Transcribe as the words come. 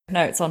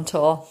Notes on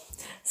tour.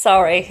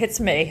 Sorry, it's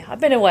me. I've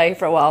been away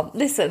for a while.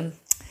 Listen,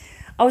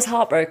 I was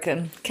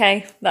heartbroken,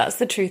 okay? That's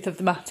the truth of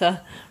the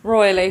matter.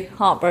 Royally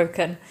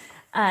heartbroken.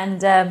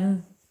 And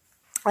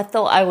I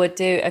thought I would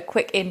do a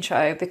quick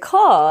intro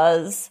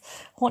because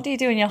what do you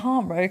do when you're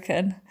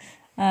heartbroken?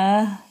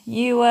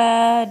 You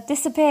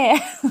disappear.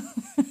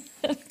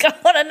 Go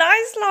on a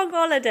nice long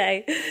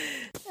holiday.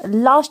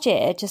 Last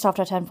year, just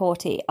after I turned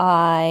 40,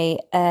 a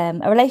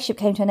relationship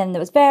came to an end that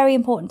was very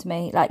important to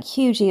me, like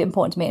hugely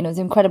important to me, and it was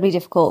incredibly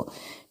difficult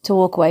to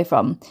walk away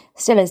from.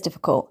 Still is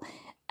difficult.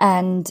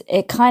 And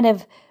it kind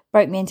of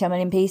broke me into a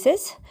million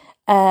pieces.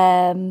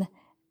 And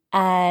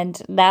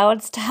now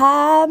it's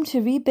time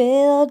to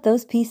rebuild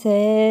those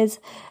pieces.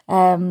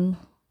 Like,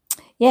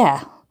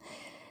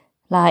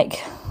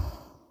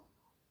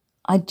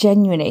 I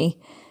genuinely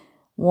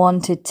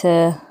wanted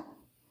to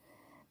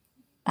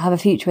have a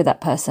future with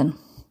that person.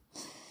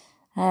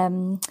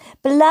 But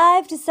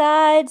life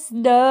decides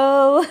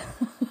no.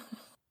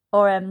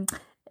 Or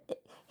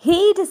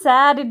he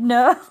decided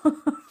no.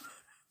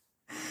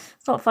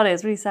 It's not funny,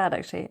 it's really sad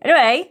actually.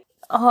 Anyway,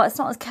 it's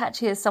not as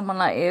catchy as Someone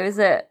Like You, is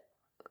it?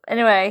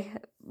 Anyway,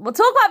 we'll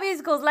talk about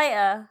musicals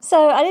later.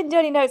 So I didn't do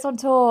any notes on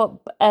tour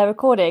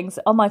recordings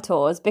on my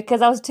tours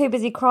because I was too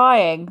busy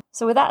crying.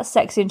 So with that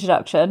sexy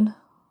introduction,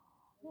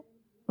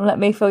 let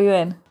me fill you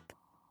in.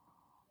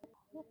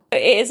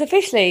 It is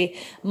officially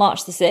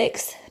March the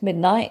 6th,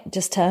 midnight,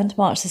 just turned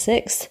March the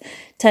 6th.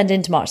 Turned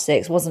into March the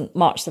 6th, was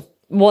March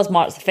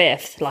the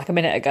 5th, like a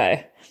minute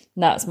ago.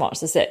 Now it's March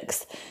the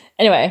 6th.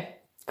 Anyway,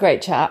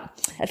 great chat.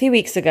 A few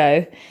weeks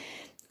ago,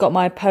 got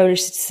my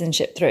Polish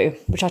citizenship through,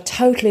 which I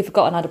totally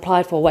forgotten I'd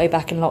applied for way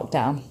back in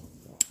lockdown,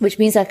 which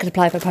means I could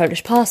apply for a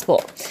Polish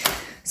passport.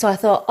 So I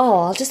thought,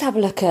 I'll just have a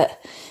look at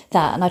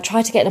that. And I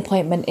tried to get an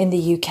appointment in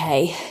the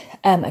UK.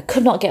 I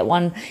could not get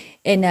one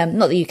in,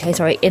 not the UK,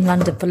 sorry, in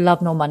London for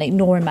love nor money,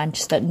 nor in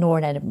Manchester, nor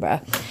in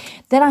Edinburgh.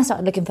 Then I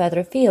started looking further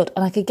afield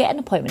and I could get an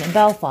appointment in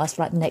Belfast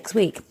for like the next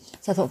week.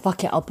 So I thought,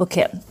 fuck it, I'll book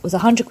it. It was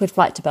 £100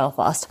 flight to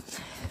Belfast.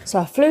 So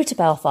I flew to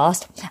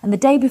Belfast and the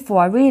day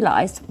before I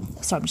realised,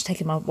 sorry, I'm just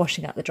taking my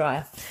washing out the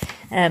dryer.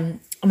 I'm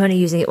only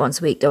using it once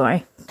a week, don't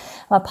worry.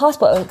 My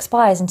passport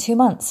expires in 2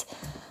 months.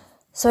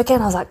 So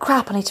again, I was like,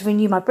 crap, I need to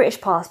renew my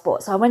British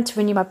passport. So I went to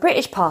renew my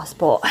British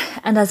passport.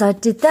 And as I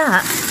did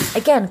that,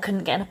 again,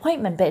 couldn't get an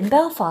appointment. But in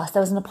Belfast,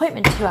 there was an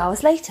appointment 2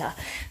 hours later.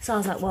 So I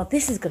was like, well,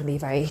 this is going to be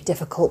very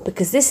difficult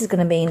because this is going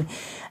to mean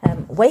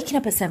waking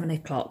up at 7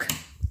 o'clock,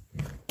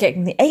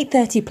 getting the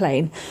 8:30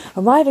 plane,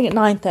 arriving at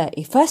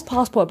 9:30, first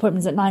passport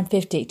appointment's at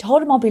 9:50,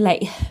 told him I'll be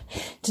late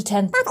to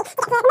 10.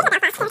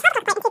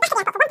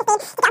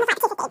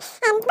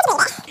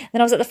 Then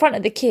I was at the front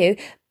of the queue,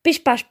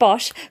 bish bash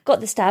bosh, got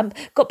the stamp,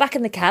 got back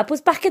in the cab, was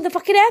back in the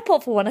fucking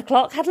airport for 1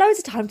 o'clock, had loads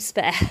of time to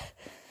spare.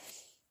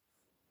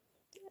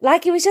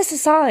 Like it was just a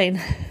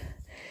sign.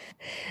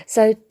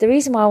 So the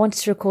reason why I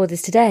wanted to record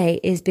this today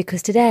is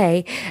because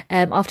today,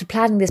 after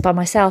planning this by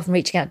myself and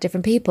reaching out to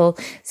different people,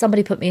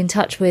 somebody put me in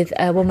touch with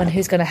a woman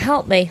who's going to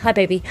help me, hi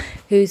baby,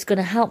 who's going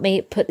to help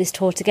me put this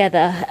tour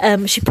together.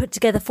 She put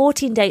together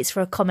 14 dates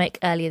for a comic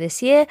earlier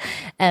this year.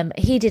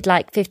 He did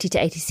like 50 to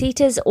 80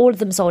 seaters. All of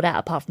them sold out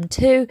apart from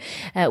 2.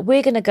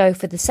 We're going to go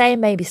for the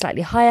same, maybe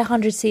slightly higher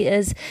 100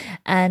 seaters.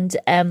 And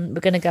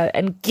we're going to go,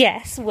 and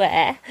guess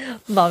where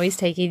Mommy's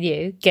taking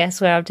you?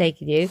 Guess where I'm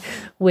taking you?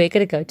 We're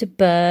going to go to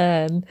Bern.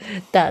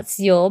 That's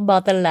your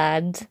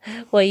motherland,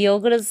 where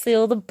you're going to see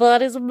all the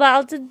Bernese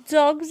mountain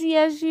dogs.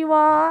 Yes, you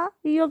are.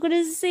 You're going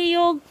to see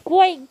your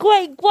great,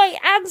 great, great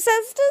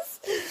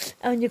ancestors.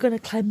 And you're going to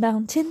climb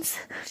mountains.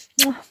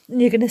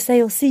 And you're going to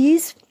sail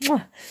seas.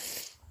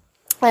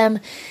 And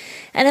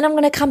then I'm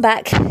going to come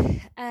back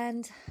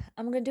and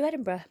I'm going to do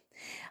Edinburgh.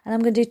 And I'm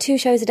going to do 2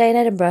 shows a day in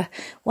Edinburgh.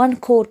 One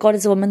called God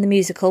is a Woman, the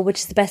musical, which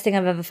is the best thing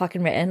I've ever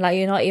fucking written. Like,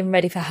 you're not even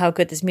ready for how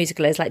good this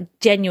musical is. Like,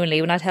 genuinely,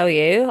 when I tell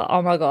you,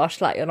 oh my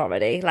gosh, like, you're not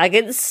ready. Like,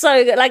 it's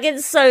so good. Like,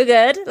 it's so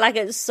good. Like,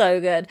 it's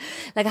so good.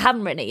 Like, I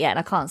haven't written it yet and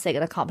I can't sing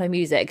and I can't play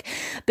music.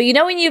 But you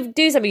know when you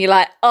do something, you're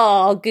like,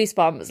 oh,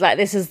 goosebumps. Like,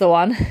 this is the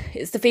one.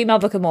 It's the Female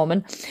Book of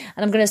Mormon.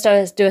 And I'm going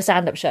to do a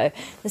stand-up show.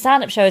 The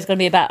stand-up show is going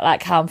to be about,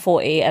 like, how I'm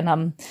 40 and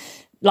I'm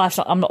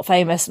not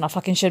famous and I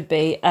fucking should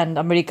be, and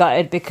I'm really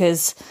gutted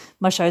because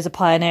my shows are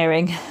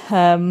pioneering,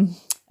 and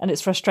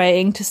it's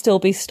frustrating to still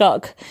be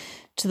stuck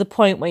to the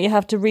point where you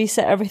have to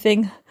reset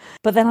everything.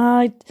 But then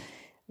I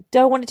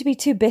don't want it to be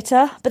too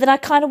bitter, but then I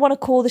kind of want to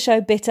call the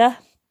show Bitter.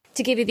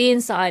 To give you the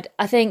inside,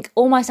 I think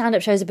all my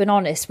stand-up shows have been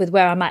honest with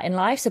where I'm at in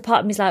life. So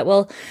part of me is like,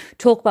 well,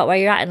 talk about where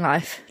you're at in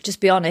life.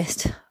 Just be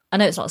honest. I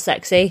know it's not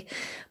sexy,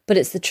 but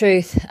it's the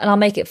truth, and I'll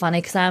make it funny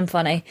because I am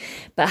funny.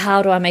 But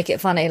how do I make it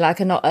funny? Like,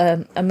 not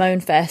a moan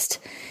fest.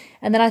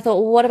 And then I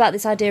thought, well, what about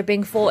this idea of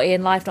being 40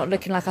 and life not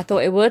looking like I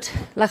thought it would?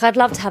 Like, I'd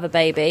love to have a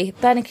baby.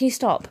 Bernie, can you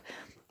stop?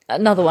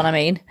 Another one, I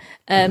mean.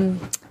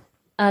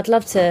 I'd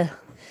love to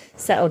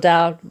settle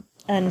down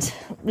and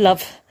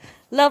love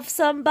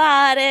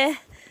somebody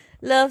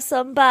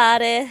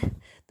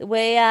the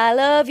way I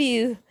love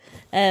you.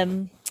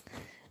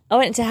 I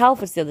went into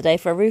Halfords the other day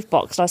for a roof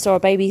box and I saw a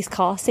baby's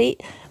car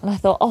seat and I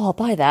thought, oh, I'll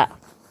buy that.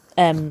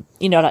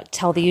 like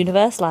tell the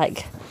universe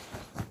like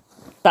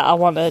that I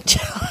want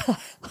to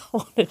I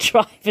want to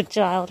drive a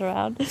child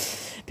around,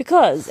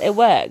 because it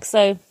works.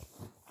 So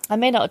I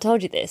may not have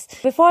told you this.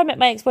 Before I met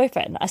my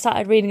ex-boyfriend, I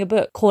started reading a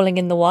book, Calling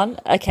in the One.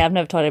 Okay, I've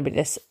never told anybody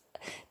this.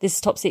 This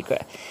is top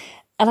secret.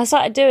 And I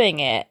started doing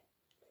it,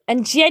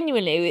 and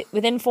genuinely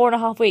within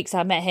 4.5 weeks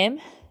I met him.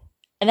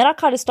 And then I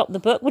kind of stopped the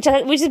book, which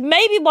is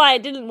maybe why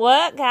it didn't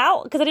work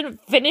out, because I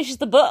didn't finish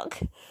the book.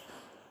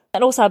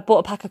 And also I bought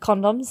a pack of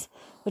condoms,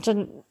 which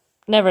I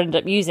never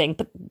ended up using.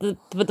 But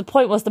the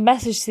point was, the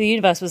message to the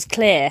universe was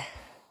clear,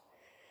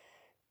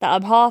 that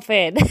I'm half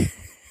in.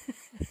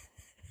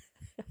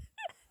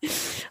 I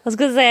was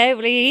going to say,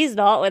 hopefully he's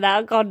not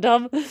without a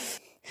condom.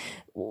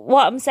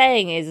 What I'm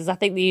saying is I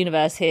think the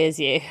universe hears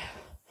you.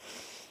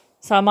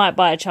 So I might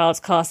buy a child's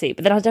car seat,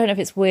 but then I don't know if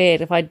it's weird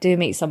if I do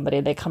meet somebody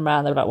and they come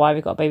around, they're like, why have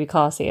you got a baby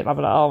car seat? And I'm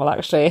like, oh, well,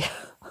 actually, I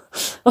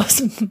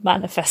was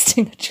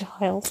manifesting a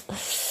child.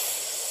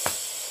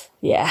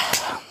 Yeah,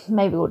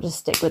 maybe we'll just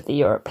stick with the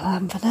Europe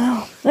plan for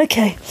now.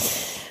 Okay.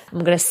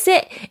 I'm going to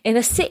sit in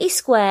a city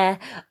square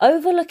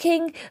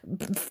overlooking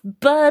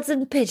birds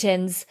and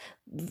pigeons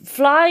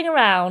flying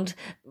around,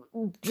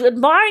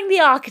 admiring the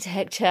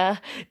architecture,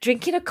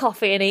 drinking a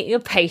coffee and eating a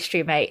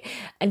pastry, mate.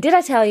 And did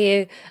I tell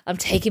you, I'm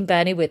taking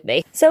Bernie with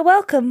me. So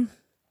welcome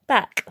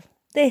back.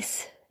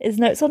 This is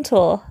Notes on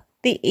Tour,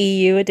 the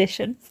EU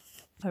edition.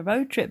 A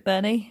road trip,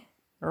 Bernie.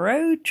 A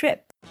road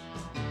trip. I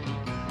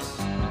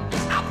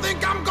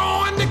think I'm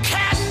going to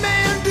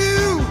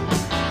Kathmandu.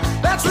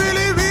 That's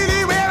really,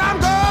 really where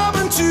I'm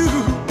going to.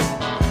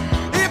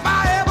 If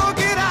I ever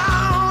get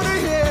out of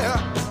here,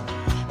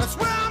 that's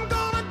where I'm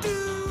gonna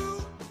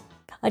do.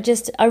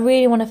 I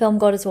really want to film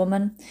God as a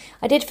Woman.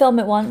 I did film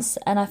it once,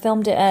 and I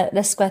filmed it at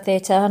Leicester Square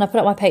Theatre, and I put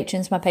up my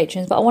patrons,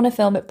 but I want to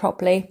film it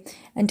properly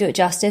and do it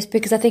justice,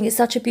 because I think it's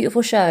such a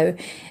beautiful show,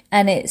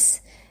 and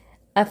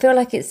I feel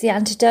like it's the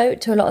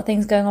antidote to a lot of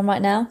things going on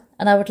right now,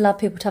 and I would love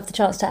people to have the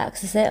chance to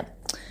access it.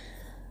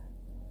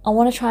 I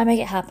want to try and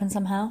make it happen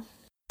somehow.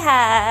 I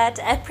had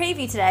a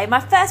preview today, my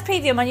first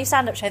preview of my new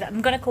stand-up show that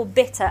I'm going to call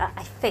Bitter,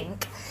 I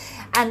think.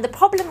 And the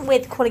problem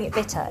with calling it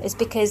bitter is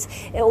because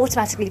it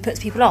automatically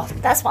puts people off.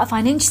 That's what I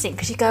find interesting,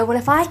 because you go, well,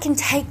 if I can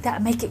take that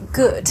and make it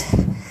good,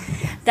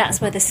 that's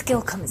where the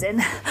skill comes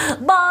in.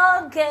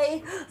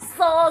 Monkey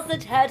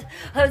sausage head,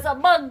 who's a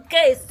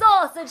monkey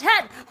sausage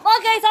head,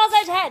 monkey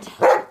sausage head.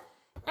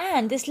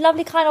 And this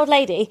lovely kind old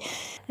lady,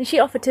 and she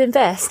offered to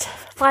invest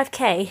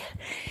 5k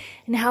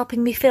in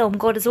helping me film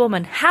God as a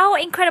Woman. How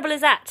incredible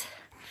is that?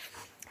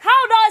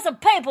 How nice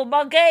of people,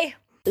 monkey!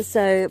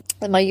 So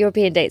my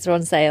European dates are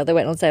on sale. They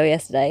went on sale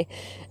yesterday,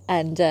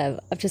 and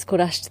I've just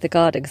called Ash to the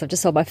garden because I've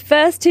just sold my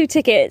first 2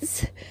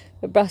 tickets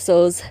for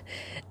Brussels,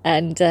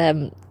 and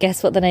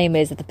guess what the name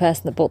is of the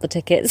person that bought the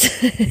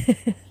tickets?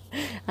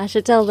 I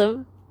should tell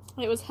them.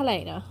 It was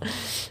Helena.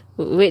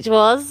 Which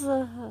was?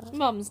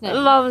 Mum's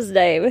name. Mum's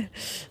name.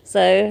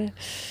 So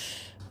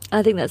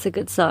I think that's a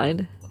good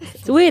sign.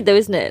 It's weird though,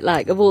 isn't it?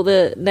 Like, of all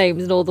the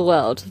names in all the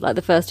world, like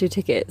the first 2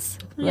 tickets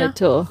on Yeah. the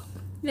tour.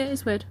 Yeah,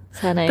 it's weird. It's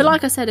her name. But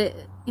like I said,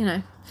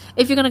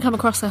 if you're going to come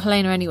across a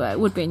Helena anywhere,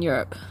 it would be in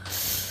Europe.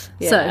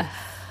 Yeah. So, a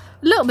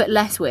little bit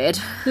less weird.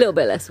 A little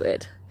bit less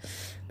weird.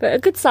 But a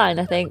good sign,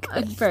 I think.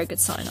 A very good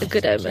sign. A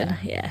good omen,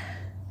 yeah.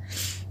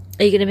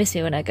 Are you going to miss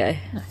me when I go?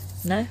 No.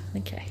 No?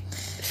 Okay.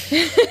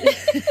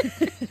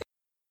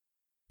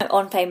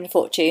 On Fame and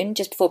Fortune,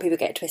 just before people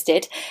get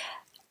twisted,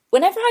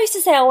 whenever I used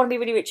to say I want to be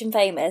really rich and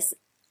famous,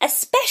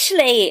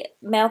 especially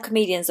male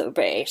comedians that were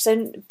British,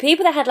 so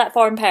people that had like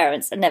foreign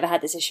parents I never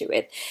had this issue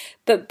with,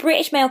 but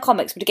British male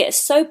comics would get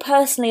so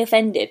personally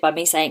offended by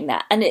me saying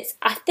that. And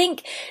I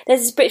think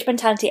there's this British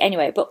mentality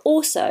anyway, but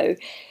also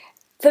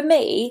for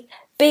me,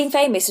 being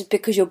famous is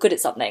because you're good at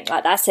something.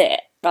 Like, that's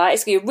it, right?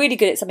 So you're really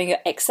good at something, you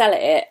excel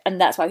at it,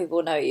 and that's why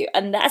people know you.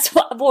 And that's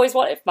what I've always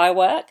wanted for my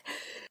work.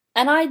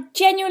 And I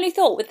genuinely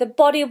thought, with the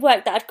body of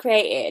work that I'd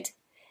created,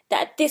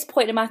 that at this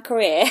point in my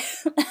career,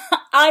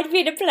 I'd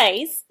be in a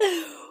place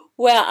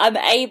where I'm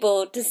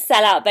able to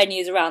sell out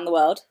venues around the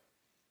world.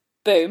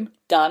 Boom,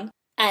 done.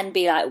 And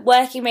be like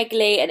working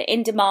regularly and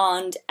in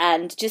demand,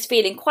 and just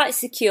feeling quite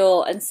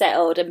secure and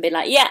settled, and being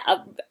like, yeah,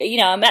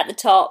 I'm at the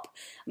top,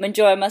 I'm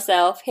enjoying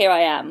myself, here I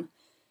am.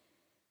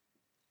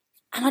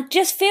 And I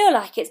just feel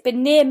like it's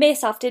been near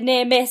miss after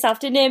near miss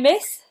after near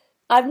miss.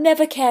 I've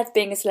never cared for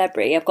being a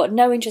celebrity. I've got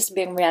no interest in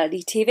being on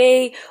reality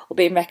TV or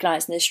being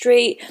recognised in the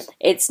street.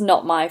 It's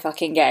not my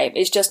fucking game.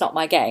 It's just not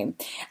my game.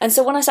 And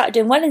so when I started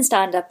doing well in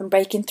stand-up and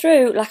breaking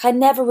through, like, I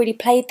never really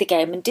played the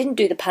game and didn't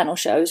do the panel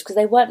shows because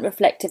they weren't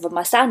reflective of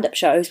my stand-up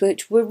shows,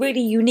 which were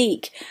really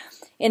unique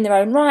in their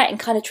own right and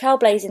kind of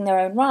trailblazing in their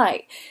own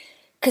right.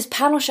 Because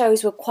panel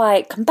shows were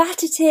quite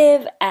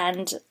combative,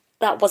 and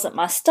that wasn't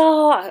my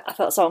style. I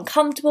felt so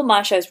uncomfortable.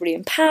 My show was really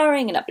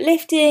empowering and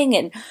uplifting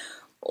and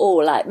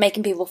or like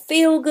making people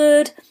feel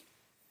good.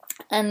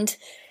 And,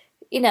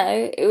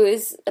 it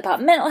was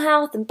about mental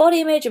health and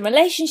body image and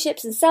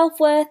relationships and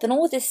self-worth and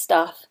all this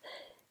stuff.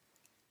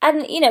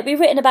 And, it'd be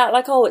written about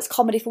like, oh, it's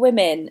comedy for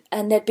women.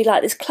 And there'd be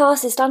like this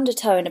classist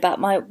undertone about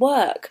my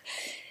work.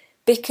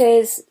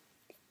 Because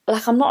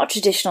like, I'm not a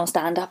traditional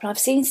stand-up, and I've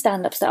seen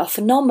stand-ups that are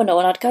phenomenal,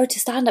 and I'd go to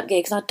stand-up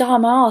gigs and I'd die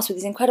on my arse with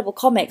these incredible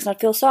comics, and I'd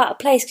feel so out of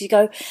place because you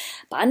go,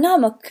 but I know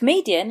I'm a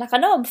comedian, like, I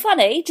know I'm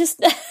funny,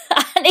 just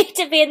I need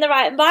to be in the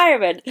right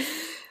environment.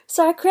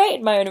 So I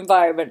created my own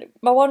environment,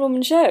 my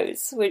one-woman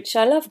shows, which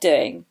I love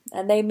doing,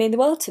 and they mean the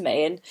world to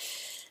me. And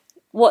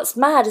what's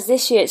mad is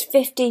this year it's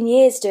 15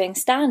 years doing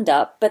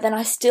stand-up, but then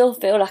I still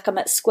feel like I'm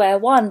at square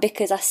one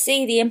because I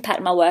see the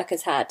impact my work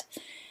has had.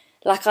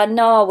 Like, I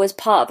know I was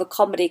part of a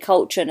comedy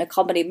culture and a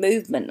comedy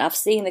movement. I've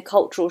seen the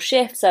cultural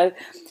shift. So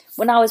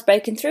when I was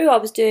breaking through, I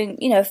was doing,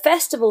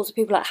 festivals with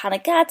people like Hannah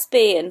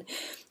Gadsby and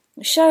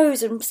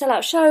shows and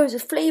sell-out shows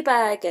with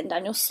Fleabag and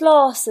Daniel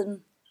Sloss.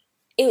 And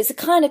it was a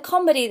kind of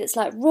comedy that's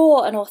like raw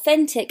and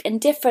authentic and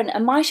different.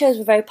 And my shows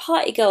were very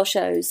party girl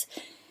shows.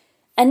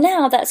 And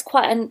now that's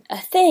quite a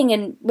thing,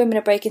 and women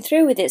are breaking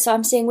through with it. So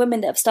I'm seeing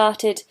women that have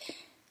started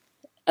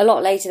a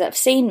lot later that have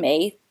seen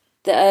me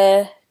that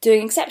are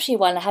doing exceptionally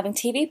well and are having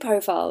TV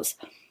profiles.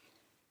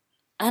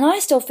 And I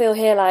still feel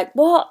here like,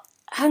 what?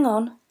 Hang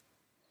on.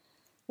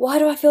 Why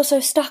do I feel so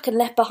stuck and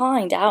left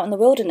behind out in the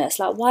wilderness?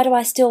 Like, why do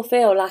I still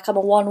feel like I'm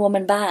a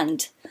one-woman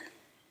band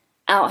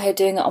out here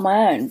doing it on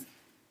my own?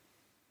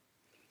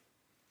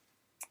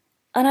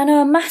 And I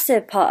know a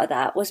massive part of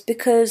that was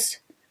because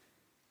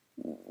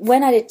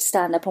when I did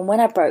stand-up and when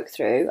I broke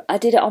through, I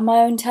did it on my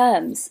own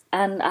terms.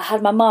 And I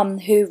had my mum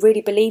who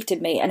really believed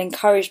in me and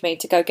encouraged me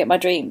to go get my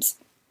dreams.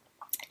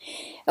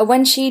 And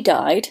when she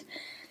died,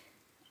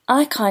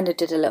 I kind of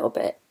did a little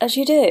bit, as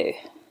you do.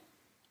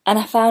 And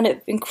I found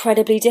it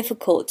incredibly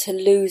difficult to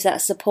lose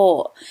that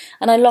support.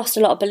 And I lost a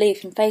lot of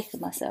belief and faith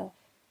in myself.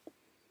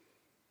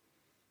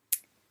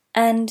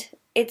 And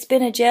it's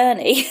been a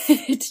journey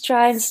to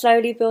try and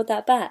slowly build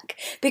that back.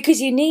 Because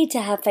you need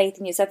to have faith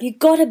in yourself. You've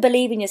got to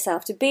believe in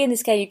yourself. To be in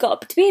this game,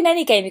 to be in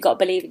any game, you've got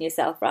to believe in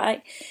yourself,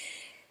 right?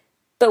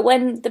 But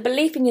when the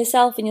belief in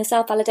yourself and your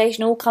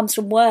self-validation all comes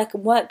from work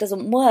and work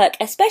doesn't work,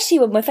 especially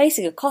when we're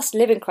facing a cost of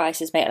living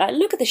crisis, mate. Like,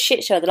 look at the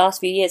shit show the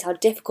last few years, how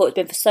difficult it's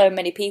been for so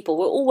many people.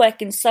 We're all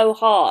working so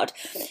hard.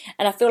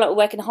 And I feel like we're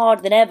working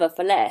harder than ever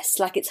for less.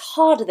 Like, it's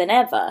harder than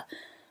ever.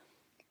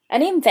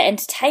 And even for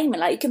entertainment,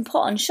 like, you can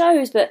put on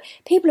shows, but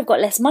people have got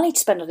less money to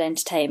spend on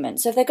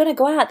entertainment. So if they're going to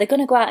go out, they're going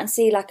to go out and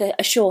see like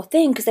a sure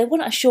thing because they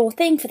want a sure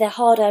thing for their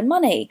hard-earned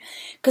money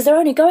because they're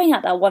only going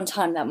out that one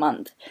time that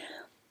month.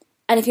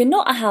 And if you're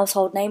not a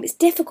household name, it's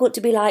difficult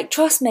to be like,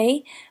 trust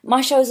me,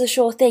 my show's a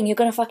sure thing. You're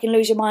going to fucking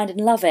lose your mind and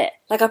love it.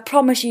 Like, I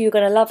promise you're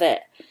going to love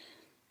it.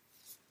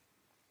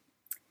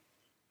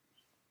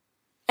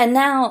 And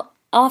now,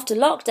 after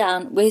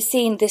lockdown, we're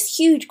seeing this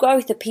huge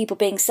growth of people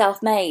being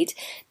self-made,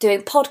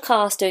 doing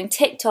podcasts, doing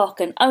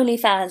TikTok and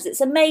OnlyFans. It's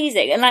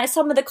amazing. And like,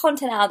 some of the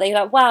content out there, you're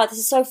like, wow, this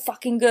is so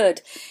fucking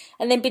good.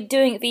 And they've been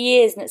doing it for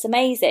years and it's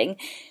amazing.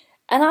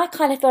 And I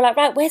kind of feel like,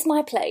 right, where's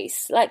my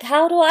place? Like,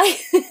 how do I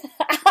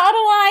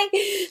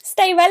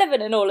stay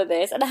relevant in all of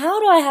this? And how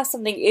do I have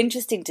something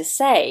interesting to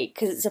say?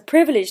 Because it's a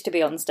privilege to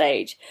be on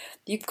stage.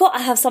 You've got to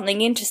have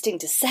something interesting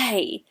to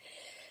say.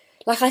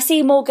 Like, I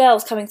see more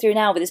girls coming through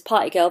now with this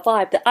party girl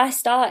vibe that I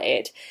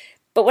started.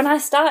 But when I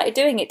started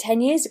doing it 10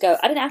 years ago,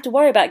 I didn't have to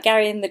worry about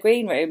Gary in the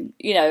green room,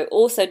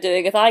 also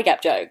doing a thigh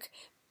gap joke.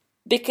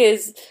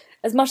 Because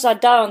as much as I'd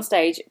die on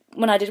stage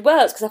when I did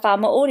well, it's because I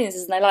found my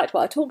audiences and they liked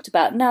what I talked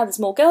about. Now there's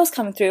more girls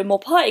coming through and more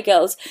party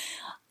girls.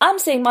 I'm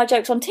seeing my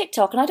jokes on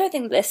TikTok and I don't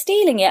think that they're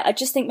stealing it. I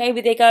just think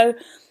maybe they go,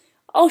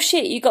 oh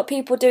shit, you got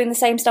people doing the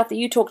same stuff that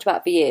you talked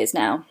about for years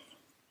now.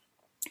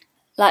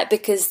 Like,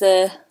 because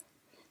the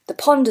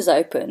pond has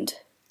opened,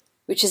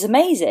 which is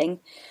amazing.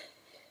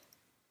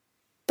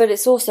 But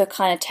it's also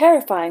kind of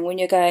terrifying when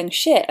you're going,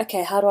 shit,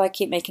 okay, how do I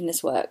keep making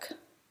this work?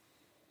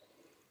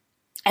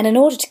 And in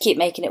order to keep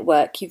making it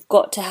work, you've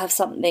got to have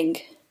something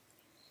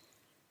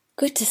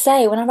good to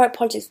say. When I wrote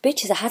Politics for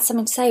Bitches, I had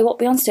something to say. What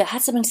Beyonce did, I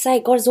had something to say.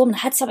 God is a Woman, I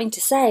had something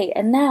to say.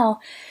 And now,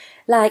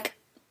 like,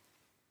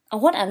 I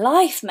want a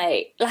life,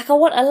 mate. Like, I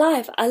want a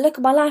life. I look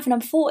at my life and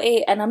I'm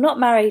 40 and I'm not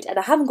married and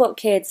I haven't got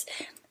kids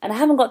and I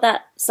haven't got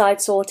that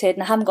side sorted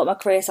and I haven't got my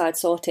career side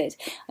sorted.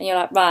 And you're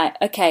like, right,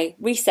 okay,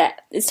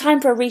 reset. It's time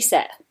for a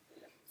reset.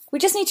 We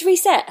just need to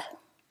reset.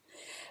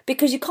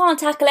 Because you can't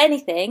tackle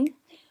anything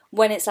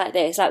when it's like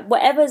this. Like,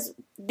 whatever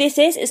this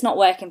is, it's not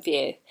working for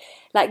you.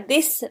 Like,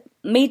 this,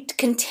 me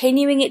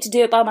continuing it to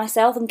do it by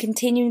myself and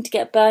continuing to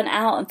get burnt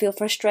out and feel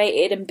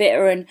frustrated and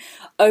bitter and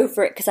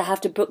over it because I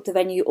have to book the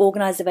venue,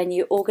 organise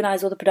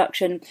all the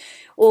production,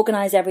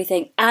 organise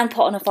everything and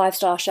put on a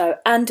 5-star show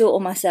and do it all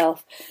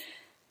myself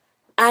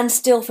and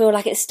still feel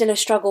like it's still a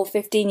struggle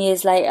 15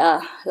 years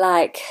later.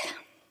 Like,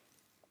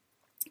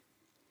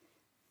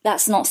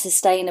 that's not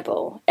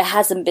sustainable. It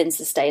hasn't been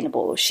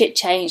sustainable. Shit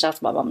changed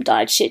after my mum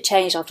died. Shit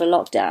changed after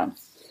lockdown.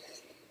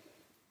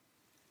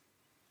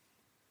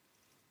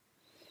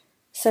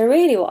 So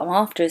really what I'm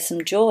after is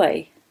some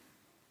joy.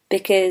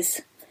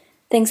 Because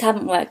things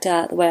haven't worked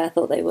out the way I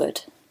thought they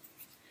would.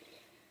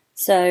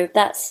 So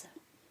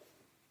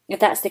if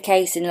that's the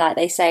case, and like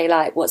they say,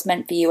 like, what's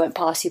meant for you won't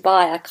pass you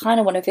by, I kind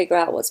of want to figure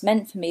out what's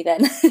meant for me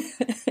then.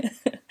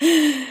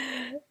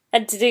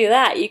 And to do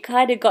that, you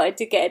kind of got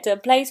to get to a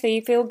place where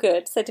you feel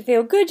good. So to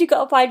feel good, you've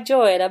got to find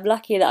joy. And I'm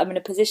lucky that I'm in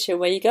a position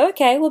where you go,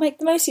 okay, we'll make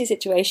the most of your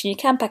situation. You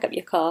can pack up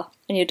your car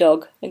and your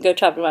dog and go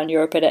travel around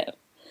Europe in it.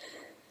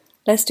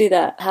 Let's do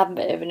that. Have a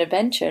bit of an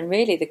adventure. And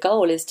really the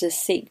goal is to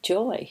seek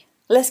joy.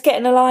 Let's get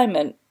in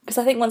alignment. Because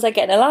I think once I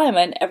get in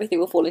alignment, everything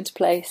will fall into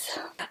place.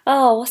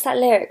 Oh, what's that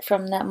lyric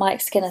from that Mike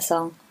Skinner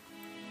song?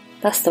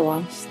 That's the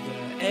one.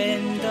 The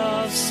end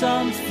of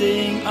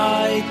something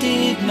I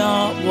did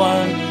not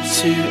want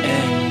to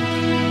end.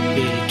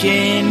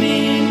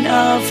 Beginning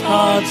of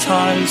hard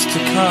times to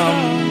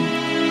come.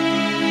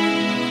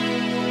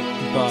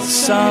 But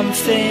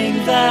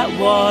something that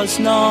was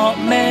not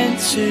meant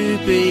to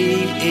be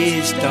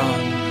is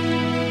done.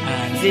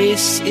 And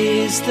this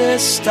is the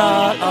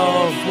start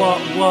of what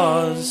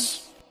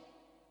was.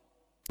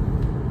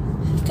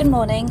 Good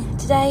morning.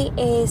 Today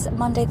is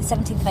Monday the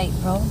 17th of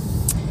April.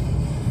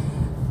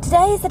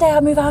 Today is the day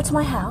I move out of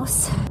my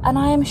house and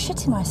I am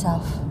shitting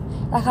myself.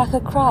 Like I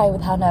could cry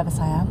with how nervous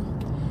I am.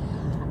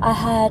 I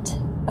had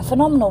a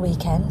phenomenal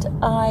weekend.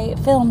 I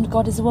filmed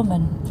God is a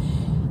Woman.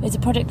 It's a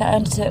project that I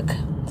undertook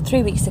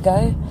 3 weeks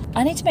ago.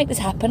 I need to make this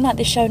happen, like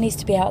this show needs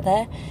to be out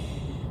there.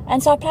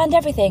 And so I planned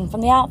everything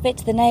from the outfit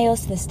to the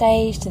nails to the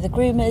stage to the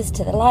groomers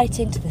to the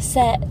lighting to the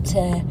set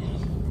to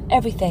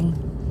everything.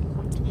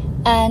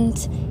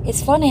 And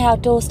it's funny how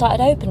doors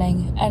started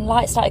opening and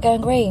lights started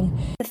going green.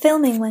 The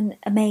filming went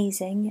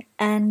amazing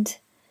and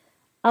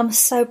I'm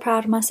so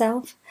proud of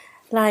myself.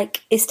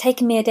 Like, it's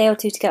taken me a day or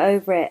two to get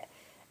over it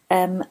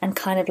and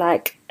kind of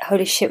like,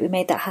 holy shit, we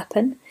made that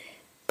happen.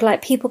 But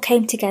like, people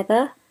came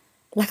together.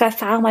 Like, I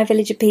found my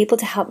village of people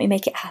to help me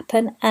make it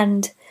happen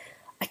and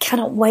I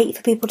cannot wait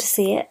for people to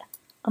see it.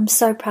 I'm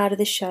so proud of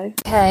this show.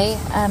 Okay,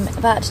 I'm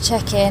about to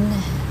check in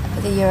for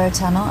the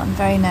Eurotunnel. I'm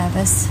very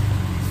nervous.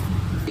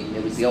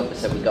 It was the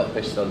opposite. We got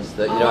pushed onto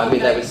the.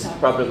 There was a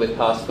problem with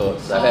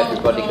passports, so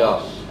everybody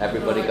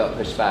got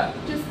pushed back.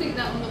 Just stick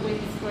that on the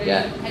windscreen.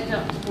 Yeah. Head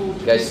up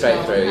towards. Go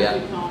straight through. Yeah.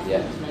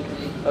 Yeah.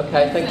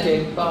 Okay. Thank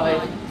you.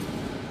 Bye.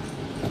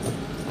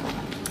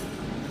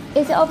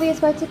 Is it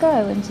obvious where to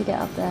go when you get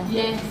up there?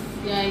 Yes.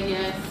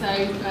 Yeah. So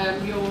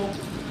you're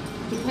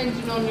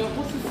depending on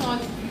what's the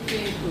size of your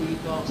vehicle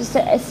you've got.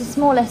 It's a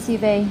small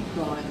SUV.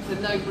 Right. So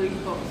no brief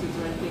boxes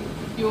or anything.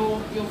 You'll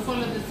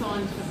follow the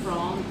signs for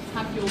France,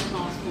 have your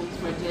passports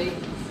ready,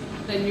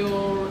 then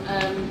you'll go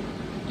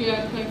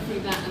through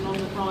that and on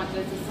the right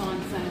there's a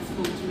sign saying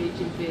small to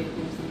medium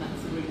vehicles and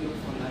that's the route you'll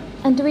follow.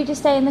 And do we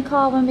just stay in the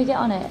car when we get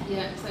on it?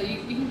 Yeah, so you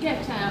can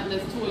get out and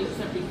there's toilets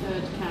every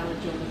third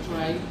carriage on the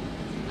train,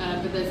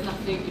 but there's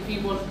nothing, if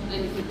you want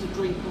anything to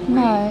drink or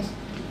eat,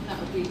 that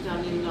would be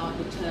done in like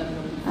the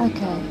terminal before you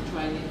go on the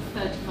train. It's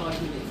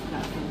 35 minutes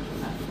platform to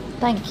platform.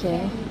 Thank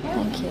you.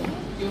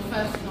 Your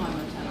first time, I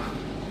tell you.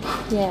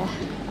 Yeah,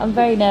 I'm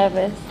very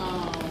nervous.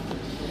 Oh.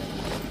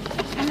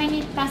 How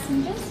many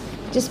passengers?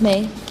 Just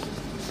me.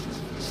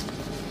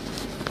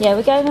 Yeah,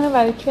 we're going on a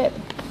road trip.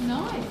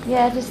 Nice.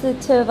 Yeah, just the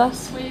two of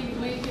us. Where are you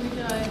going to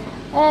go?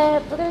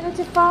 We're going to go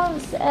to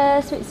France,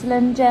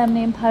 Switzerland,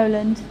 Germany and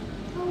Poland.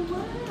 Oh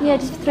wow. Yeah,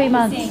 just for 3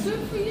 months.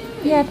 Good for you.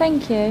 Yeah,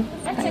 thank you.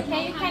 That's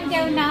okay, you can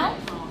go now.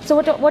 So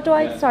what do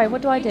I do?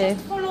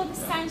 Just follow the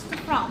signs to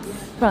France.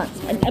 France,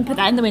 and put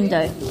that in the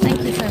window.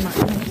 Thank you so much.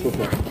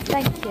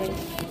 Thank you.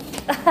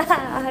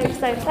 I hope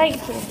so, thank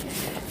you.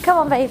 Come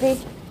on, baby.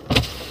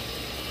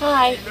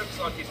 Hi. He looks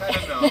like he's had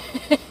enough.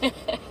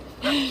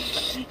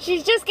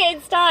 She's just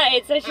getting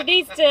started, so she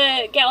needs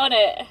to get on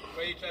it.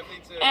 Where are you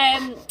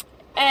travelling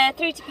to?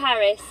 Through to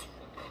Paris.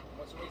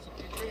 What's the reason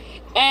for your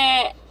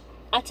trip?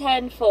 I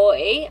turned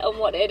 40 and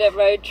wanted a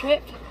road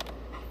trip.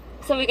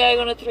 So we're going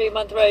on a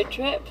 3-month road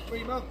trip.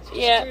 3 months? Just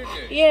Yeah. the two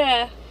of you?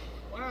 Yeah.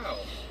 Wow.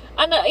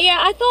 And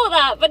I thought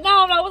that, but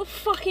now I'm like, what the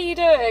fuck are you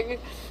doing?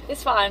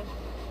 It's fine.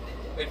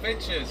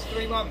 Adventures,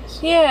 3 months.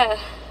 Yeah.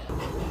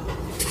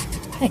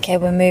 Okay,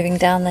 we're moving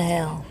down the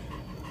hill.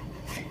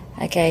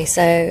 Okay,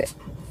 so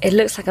it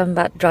looks like I'm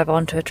about to drive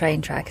onto a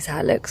train track, is how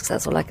it looks, 'cause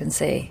that's all I can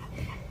see.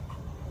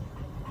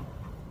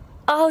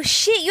 Oh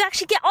shit, you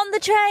actually get on the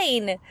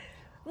train!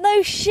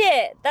 No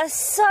shit, that's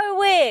so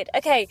weird.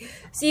 Okay,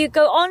 so you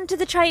go onto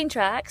the train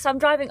track, so I'm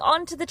driving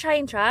onto the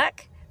train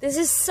track. This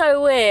is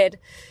so weird.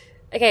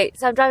 Okay,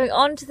 so I'm driving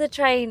onto the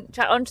train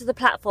track, onto the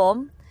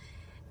platform,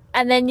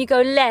 and then you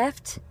go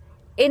left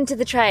into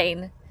the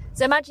train.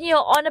 So imagine you're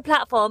on a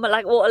platform at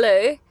like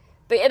Waterloo,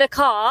 but in a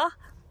car,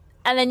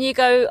 and then you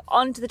go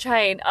onto the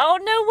train. Oh,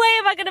 no way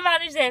am I going to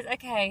manage this.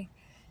 Okay,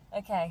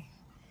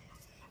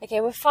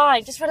 we're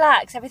fine. Just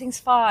relax. Everything's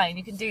fine.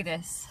 You can do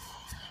this.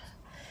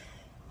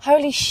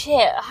 Holy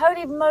shit.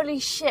 Holy moly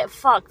shit.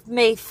 Fuck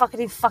me.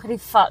 Fuckity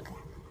fuck.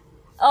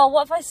 Oh,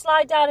 what if I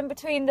slide down in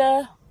between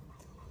the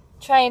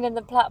train and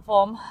the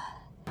platform?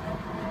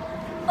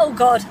 Oh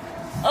God.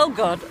 Oh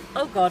God.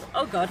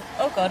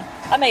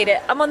 I made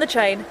it. I'm on the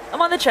train.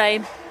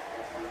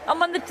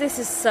 This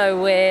is so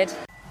weird.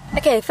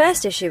 Okay,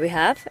 first issue we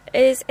have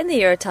is in the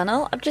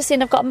Eurotunnel. I've just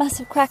seen I've got a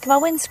massive crack in my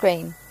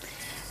windscreen.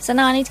 So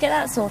now I need to get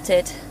that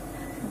sorted.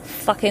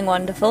 Fucking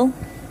wonderful.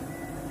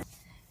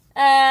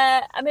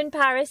 I'm in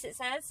Paris, it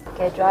says.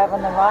 Okay, drive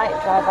on the right,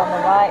 drive on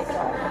the right,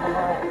 drive on the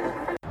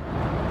right.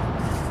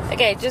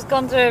 Okay, just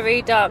gone through a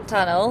really dark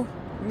tunnel.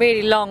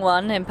 Really long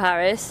one in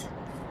Paris.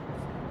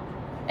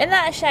 Isn't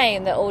that a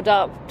shame that all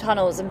dark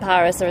tunnels in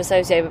Paris are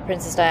associated with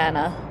Princess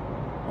Diana?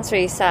 That's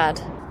really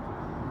sad.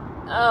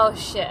 Oh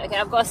shit, okay,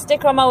 I've got a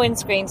sticker on my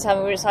windscreen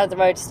telling me which side of the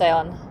road to stay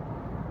on.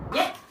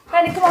 Yeah,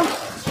 Benny, come on.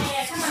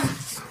 Yeah, come on.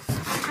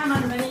 Come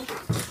on, Benny.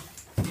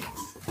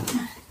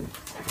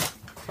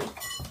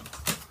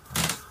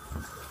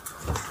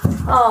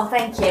 Oh,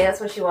 thank you, that's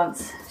what she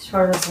wants. She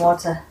wants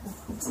water.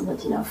 That's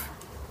not enough.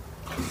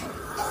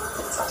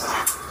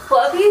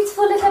 What a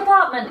beautiful little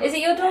apartment. Is it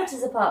your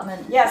daughter's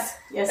apartment? Yes,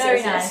 yes, Very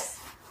yes,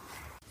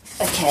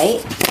 nice. Okay,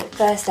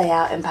 first day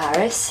out in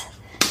Paris.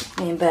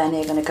 Me and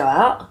Bernie are going to go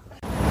out.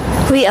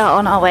 We are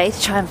on our way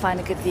to try and find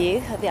a good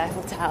view of the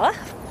Eiffel Tower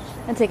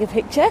and take a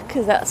picture,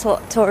 because that's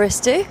what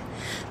tourists do.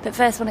 But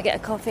first I want to get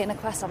a coffee and a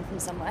croissant from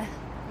somewhere.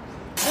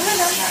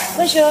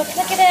 Bonjour, can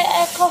I get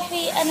a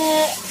coffee and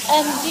a,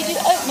 do you do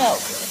oat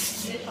milk?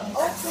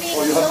 Oh,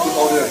 you have to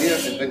order here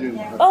and then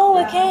you... Oh,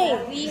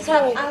 okay.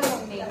 Sorry.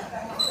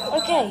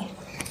 Okay.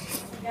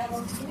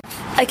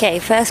 Okay,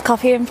 first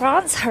coffee in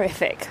France,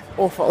 horrific,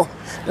 awful,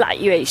 like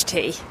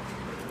UHT.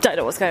 Don't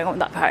know what's going on with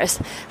that Paris.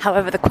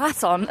 However, the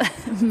croissant,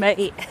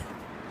 mate.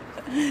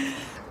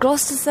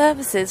 Gloucester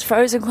Services,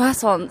 frozen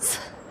croissants.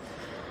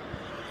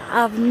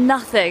 I have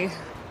nothing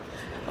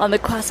on the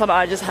croissant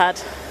I just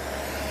had.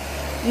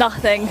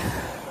 Nothing.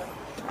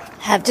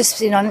 I've just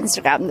seen on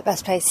Instagram the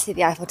best place to see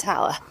the Eiffel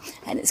Tower,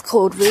 and it's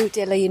called Rue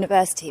de la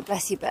Université.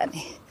 Bless you,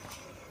 Bernie.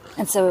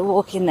 And so we're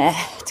walking there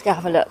to go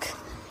have a look.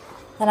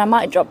 Then I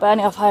might drop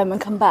Bernie off home and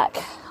come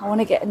back. I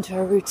want to get into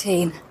a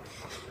routine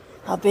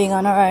of being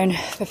on our own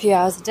for a few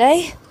hours a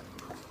day.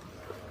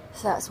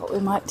 So that's what we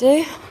might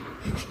do.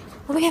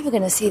 Are we ever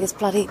going to see this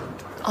bloody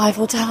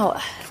Eiffel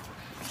Tower?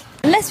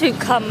 Unless we've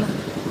come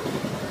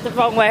the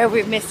wrong way or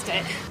we've missed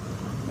it.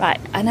 Right,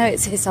 I know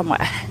it's here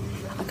somewhere.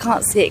 I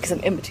can't see it because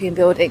I'm in between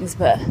buildings,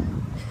 but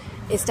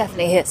it's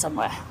definitely here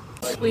somewhere.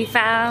 We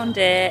found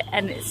it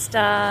and it's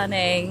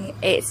stunning.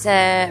 It's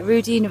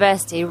Rue de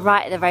Université,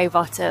 right at the very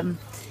bottom.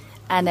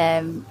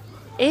 And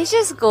it's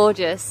just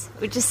gorgeous.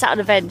 We just sat on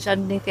a bench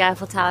underneath the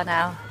Eiffel Tower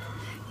now.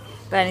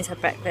 Bernie's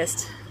had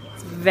breakfast.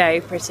 It's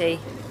very pretty.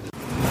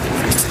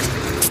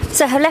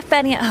 So I've left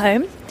Bernie at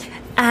home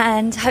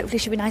and hopefully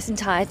she'll be nice and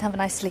tired and have a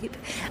nice sleep.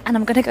 And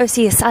I'm going to go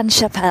see a Sainte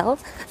Chapelle.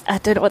 I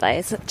don't know what that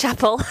is.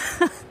 Chapel.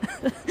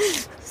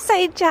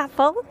 Saint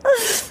Chapel.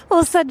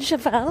 Or Sainte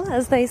Chapelle,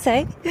 as they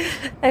say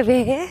over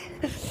here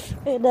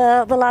in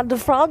the land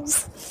of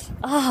France.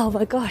 Oh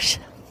my gosh.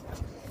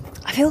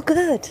 I feel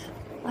good.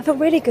 I feel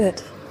really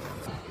good.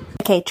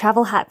 Okay,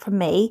 travel hack from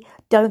me.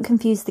 Don't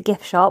confuse the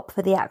gift shop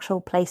for the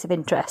actual place of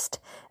interest.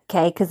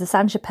 Okay, because the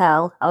Sainte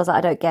Chapelle, I was like,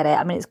 I don't get it.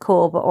 I mean, it's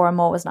cool, but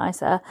Aura-Mor was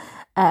nicer.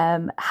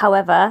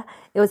 However,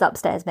 it was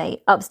upstairs,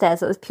 mate.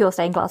 Upstairs, it was pure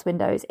stained glass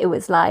windows. It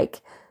was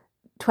like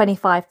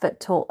 25 foot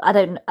tall. I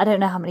don't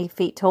know how many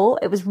feet tall.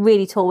 It was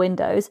really tall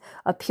windows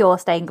of pure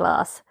stained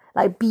glass,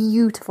 like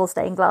beautiful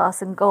stained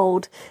glass and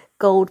gold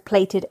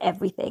plated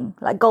everything,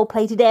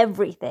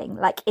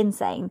 like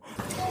insane.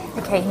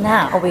 Okay,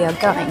 now we are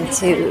going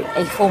to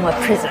a former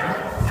prison,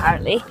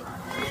 apparently.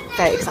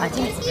 Very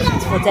exciting. It's a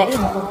beautiful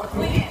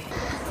day.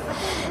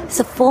 It's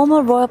a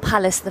former royal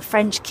palace of the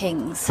French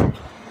kings.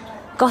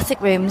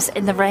 Gothic rooms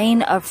in the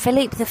reign of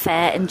Philippe the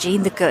Fair and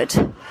Jean the Good.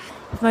 The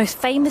most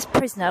famous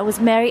prisoner was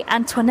Marie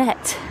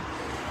Antoinette.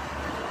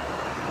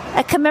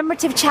 A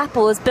commemorative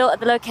chapel was built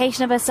at the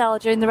location of her cell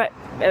during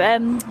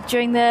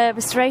the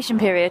Restoration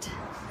period.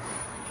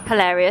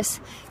 Hilarious.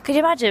 Could you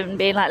imagine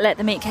being like, let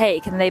them eat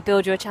cake and they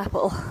build you a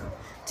chapel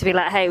to be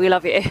like, hey, we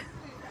love you?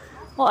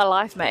 What a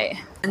life, mate.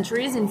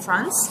 Entries in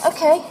France.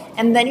 Okay.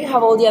 And then you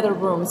have all the other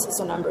rooms,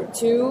 so number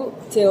 2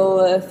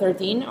 till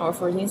 13 or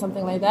 14,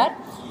 something like that.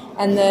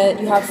 And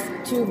you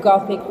have 2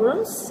 Gothic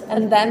rooms,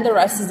 and then the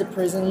rest is the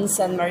prisons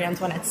and Marie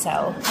Antoinette's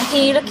cell. And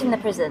can you look in the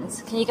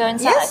prisons? Can you go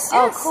inside? Yes,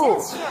 oh, cool.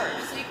 Yes,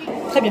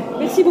 sure. Très bien.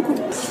 Merci beaucoup.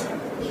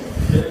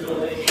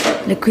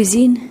 La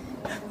cuisine.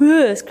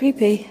 Ooh, it's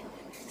creepy.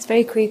 It's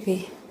very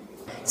creepy.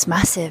 It's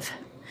massive.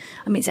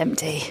 I mean, it's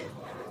empty.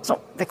 It's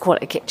not, they call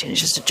it a kitchen,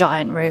 it's just a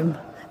giant room.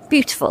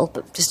 Beautiful,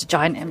 but just a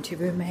giant empty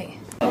room, mate.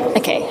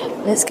 Okay,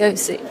 let's go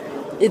see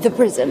the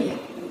prison.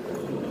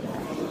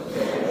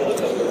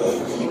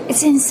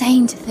 It's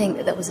insane to think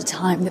that there was a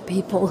time that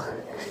people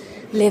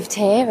lived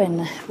here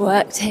and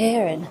worked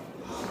here and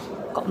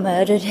got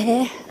murdered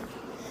here.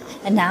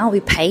 And now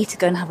we pay to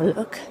go and have a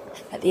look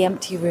at the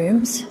empty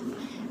rooms,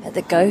 at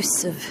the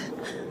ghosts of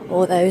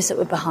all those that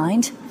were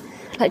behind.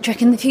 Like, do you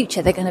reckon in the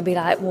future they're going to be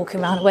like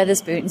walking around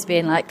Wetherspoons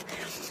being like,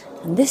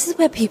 and this is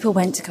where people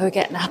went to go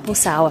get an apple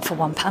sour for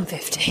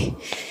 £1.50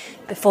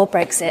 before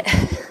Brexit.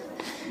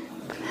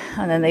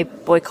 And then they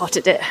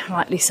boycotted it,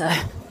 rightly so.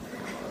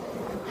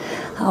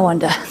 I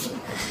wonder.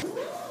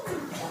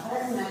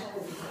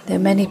 There are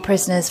many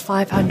prisoners,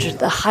 500 at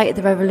the height of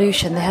the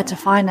revolution. They had to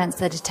finance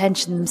their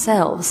detention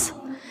themselves.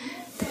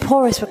 The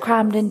poorest were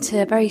crammed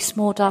into very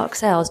small dark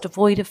cells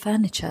devoid of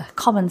furniture,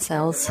 common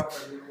cells.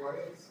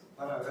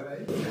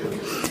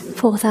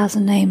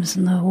 4,000 names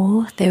on the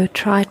wall. They were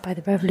tried by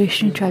the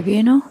Revolutionary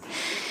Tribunal,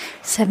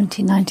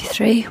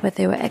 1793, where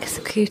they were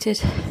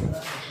executed,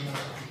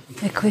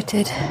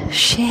 acquitted.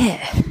 Shit.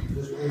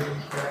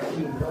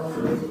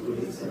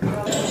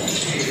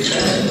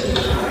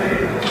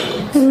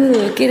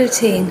 Ooh,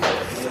 guillotine.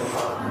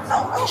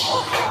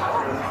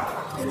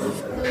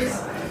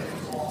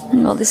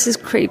 Oh, this is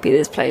creepy,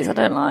 this place. I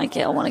don't like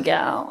it. I want to get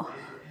out.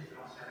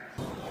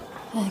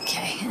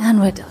 Okay, and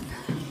we're done.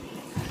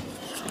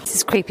 This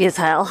is creepy as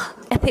hell.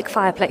 Epic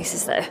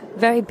fireplaces, though.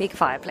 Very big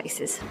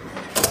fireplaces.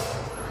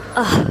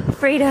 Oh,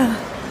 freedom.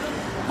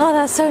 Oh,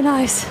 that's so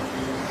nice.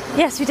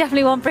 Yes, we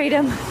definitely want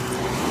freedom.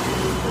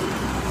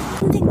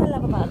 One thing I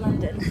love about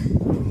London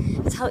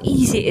is how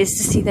easy it is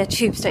to see their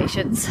tube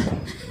stations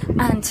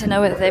and to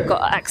know whether they've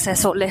got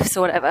access or lifts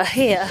or whatever.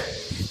 Here,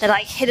 they're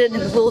like hidden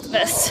in the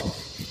wilderness.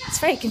 It's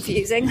very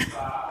confusing.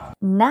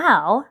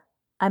 Now,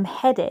 I'm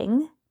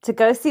heading to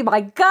go see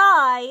my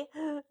guy,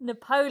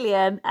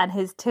 Napoleon, and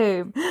his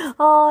tomb.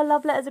 Oh,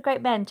 Love Letters of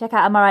Great Men. Check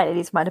out Am I Right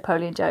Ladies for my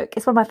Napoleon joke.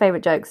 It's one of my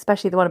favourite jokes,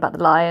 especially the one about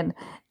the lion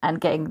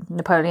and getting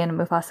Napoleon and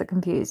Mufasa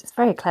confused. It's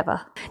very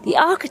clever. The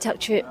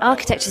architecture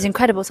is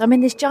incredible. So I'm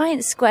in this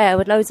giant square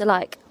with loads of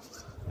like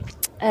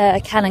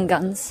cannon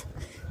guns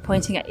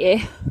pointing at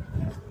you.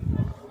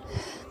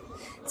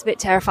 It's a bit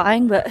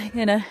terrifying, but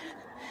you know.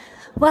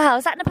 Wow,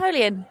 is that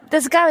Napoleon?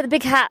 There's a guy with a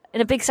big hat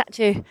and a big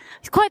statue.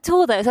 He's quite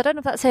tall though, so I don't know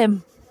if that's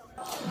him.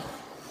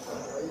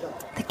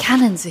 The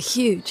cannons are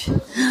huge.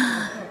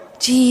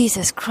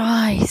 Jesus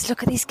Christ,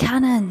 look at these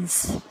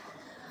cannons.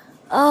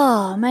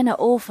 Oh, men are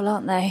awful,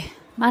 aren't they?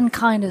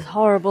 Mankind is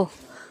horrible.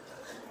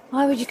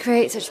 Why would you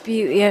create such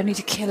beauty only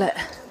to kill it?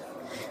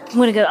 I'm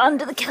going to go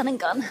under the cannon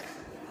gun.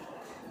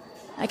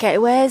 Okay,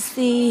 where's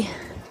the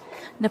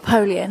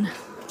Napoleon?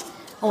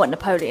 I want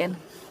Napoleon.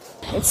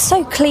 It's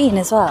so clean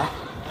as well.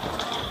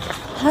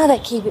 How they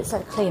keep it so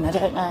clean, I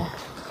don't know.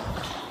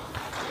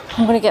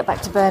 I'm going to get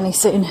back to Burnley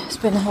soon. It's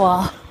been a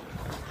while.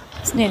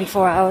 It's nearly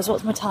 4 hours.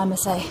 What's my timer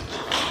say?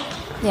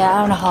 Yeah,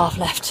 hour and a half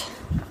left.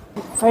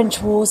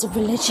 French Wars of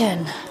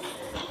Religion.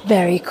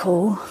 Very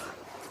cool.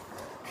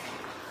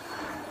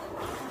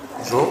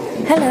 Bonjour.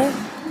 Hello.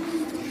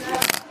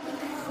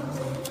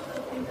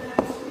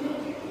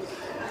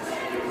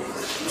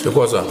 C'est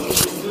quoi ça?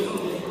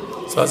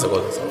 Ça, c'est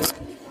quoi ça?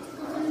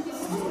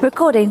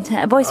 Recording,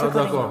 voice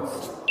recording. D'accord.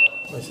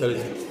 Merci,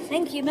 allez-y.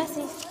 Thank you,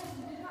 merci.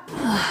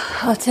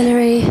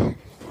 Artillery,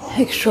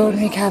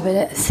 extraordinary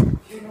cabinets.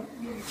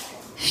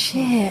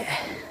 Shit.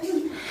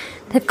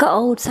 They've got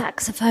old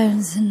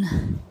saxophones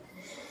and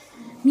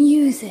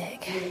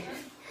music.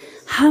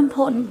 How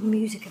important would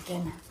music have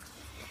been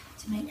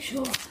to make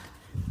sure that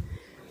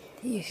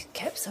you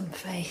kept some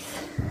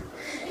faith?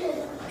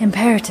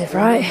 Imperative,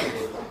 right?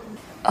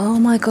 Oh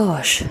my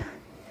gosh.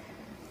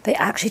 They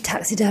actually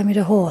taxidermied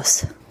a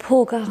horse.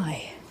 Poor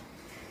guy.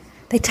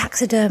 They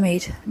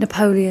taxidermied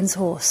Napoleon's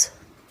horse.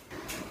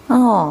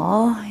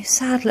 Aww,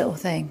 sad little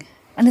thing.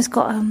 And it's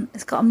got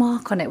a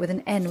mark on it with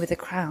an N with a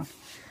crown.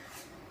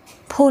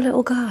 Poor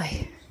little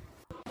guy.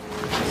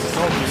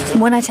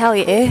 When I tell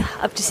you,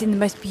 I've just seen the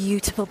most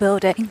beautiful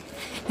building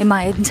in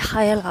my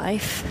entire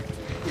life.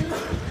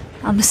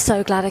 I'm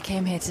so glad I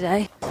came here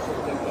today.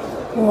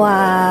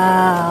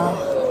 Wow.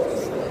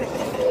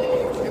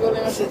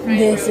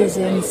 This is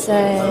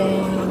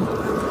insane.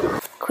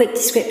 Quick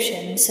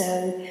description.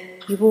 So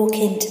you walk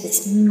into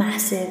this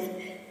massive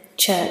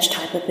church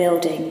type of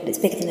building, but it's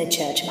bigger than a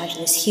church.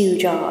 Imagine this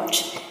huge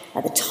arch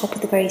at the top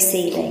of the very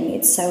ceiling.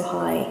 It's so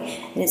high,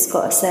 and it's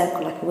got a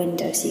circle like a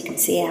window so you can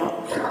see out,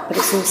 but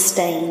it's all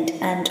stained,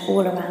 and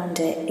all around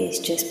it is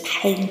just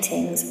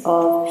paintings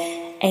of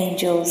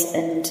angels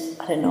and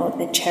I don't know,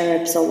 the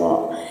cherubs or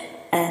what,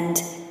 and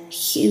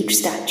huge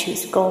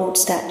statues, gold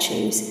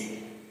statues.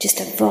 Just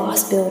a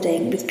vast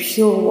building with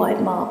pure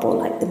white marble,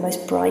 like the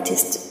most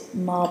brightest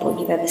marble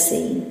you've ever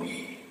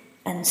seen.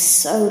 And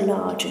so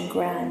large and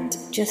grand,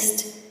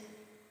 just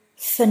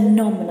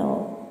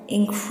phenomenal,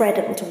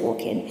 incredible to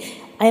walk in.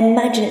 I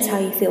imagine it's how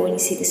you feel when you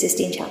see the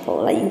Sistine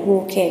Chapel, like you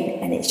walk in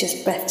and it's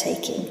just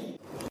breathtaking.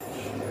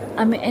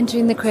 I'm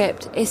entering the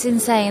crypt. It's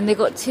insane. They've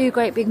got two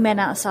great big men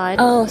outside.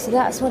 Oh, so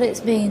that's what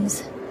it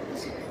means.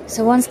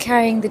 So one's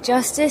carrying the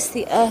justice,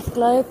 the earth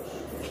globe,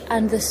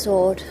 and the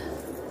sword.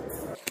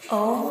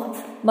 Oh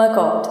my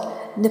god,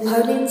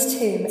 Napoleon's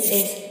tomb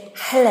is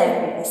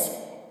hilarious.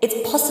 It's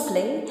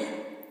possibly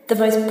the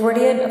most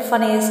brilliant,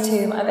 funniest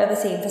tomb I've ever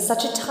seen. For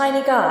such a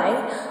tiny guy,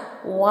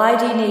 why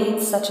do you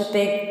need such a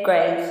big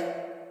grave?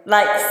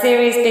 Like,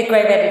 serious big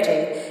grave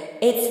energy.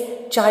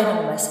 It's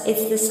ginormous.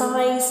 It's the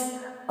size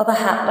of a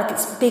house. Like,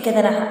 it's bigger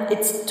than a house.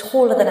 It's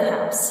taller than a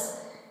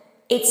house.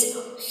 It's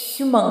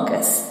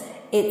humongous.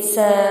 It's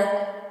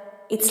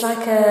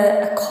like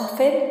a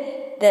coffin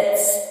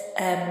that's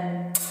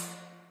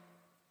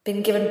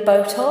been given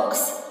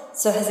Botox,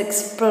 so it has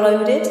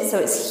exploded, so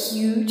it's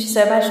huge.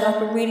 So imagine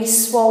like a really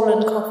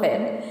swollen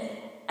coffin,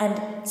 and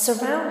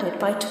surrounded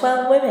by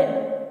 12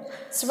 women.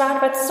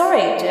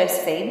 Sorry,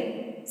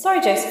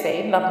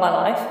 Josephine, love my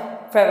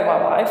life, forever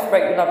my wife,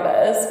 wrote you love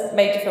letters,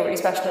 made you feel really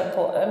special and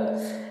important.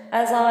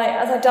 As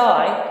I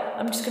die,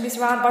 I'm just going to be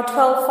surrounded by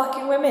 12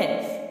 fucking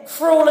women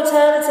for all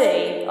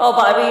eternity. Oh,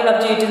 but I really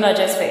loved you, didn't I,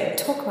 Josephine?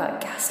 Talk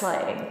about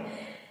gaslighting.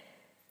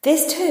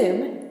 This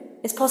tomb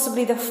is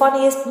possibly the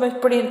funniest,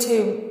 most brilliant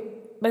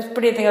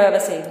thing I've ever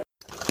seen.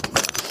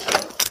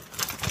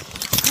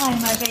 Hi,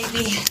 my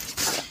baby.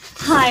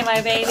 Hi, my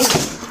baby.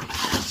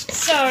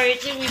 Sorry, it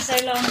took me so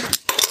long.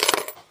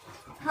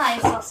 Hi,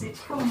 sausage.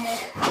 Come here.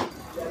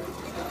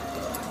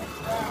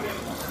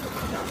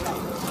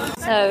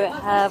 So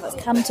I've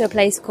come to a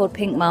place called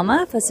Pink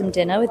Mama for some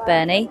dinner with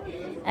Bernie,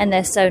 and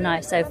they're so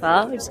nice so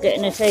far. We're just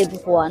getting a table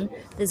for one.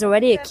 There's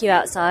already a queue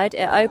outside.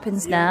 It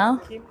opens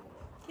now.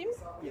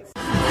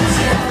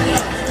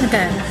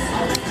 Okay,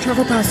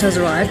 truffle pasta has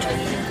arrived.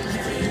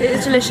 It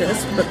is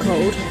delicious, but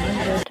cold.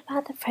 What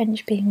about the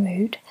French being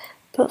rude?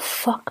 But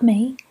fuck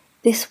me,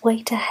 this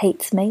waiter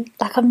hates me.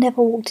 Like, I've never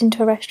walked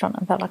into a restaurant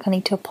and felt like I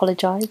need to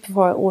apologise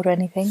before I order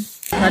anything.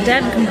 I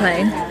daren't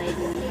complain.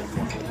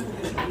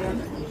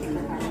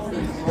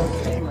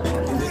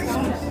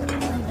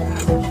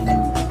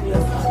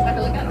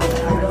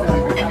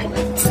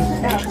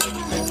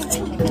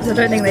 I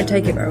don't think they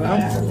take it very well.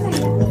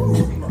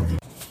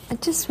 I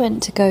just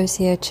went to go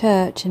see a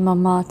church in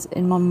Montmartre,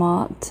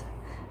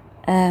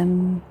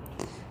 and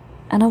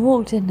I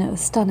walked in and it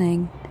was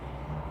stunning,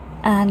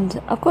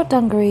 and I've got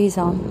dungarees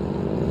on.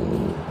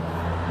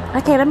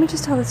 Okay, let me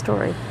just tell the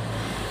story.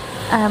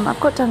 I've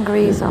got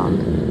dungarees on,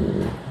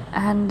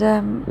 and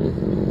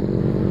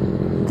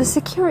the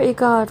security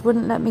guard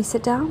wouldn't let me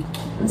sit down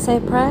and say a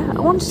prayer.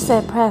 I wanted to say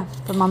a prayer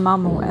for my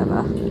mum or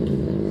whatever.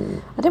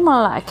 I didn't want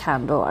to light a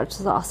candle. I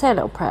just thought, I'll say a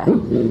little prayer.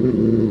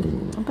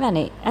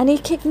 And he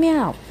kicked me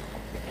out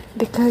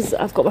because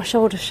I've got my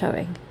shoulders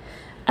showing.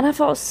 And I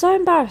felt so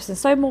embarrassed and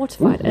so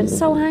mortified and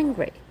so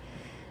angry.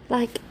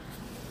 Like,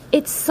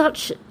 it's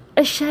such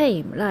a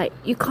shame. Like,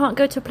 you can't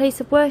go to a place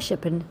of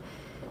worship and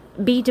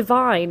be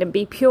divine and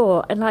be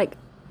pure. And, like,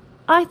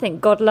 I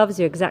think God loves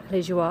you exactly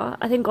as you are.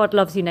 I think God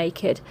loves you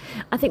naked.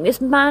 I think this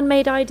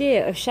man-made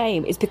idea of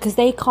shame is because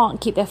they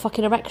can't keep their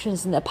fucking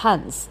erections in their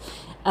pants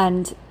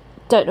and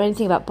don't know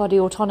anything about body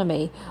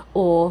autonomy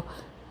or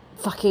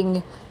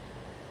fucking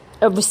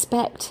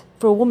respect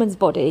for a woman's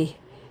body.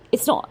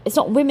 It's not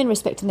women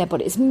respecting their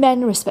body, it's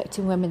men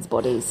respecting women's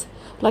bodies.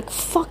 Like,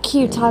 fuck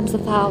you times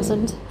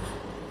 1,000.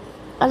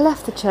 I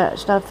left the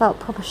church and I felt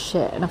proper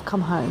shit and I've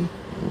come home.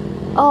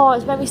 Oh,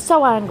 it's made me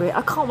so angry.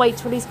 I can't wait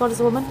to release God as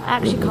a woman. I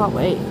actually can't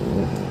wait.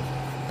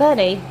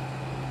 Bernie,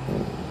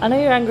 I know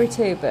you're angry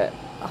too, but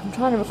I'm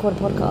trying to record a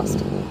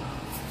podcast.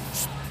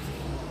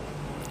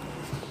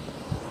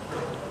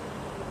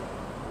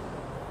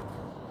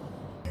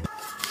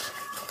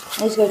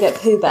 I need to go get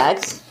poo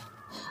bags.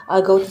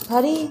 I go to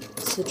Paris,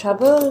 to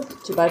Trouble,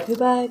 to buy poo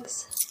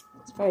bags.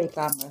 It's very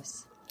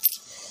glamorous.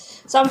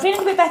 So I'm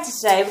feeling a bit better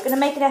today. We're going to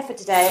make an effort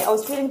today. I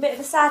was feeling a bit of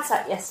a sad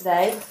sack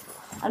yesterday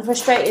and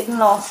frustrated and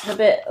lost and a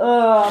bit,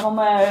 I'm on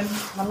my own.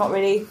 I'm not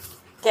really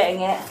getting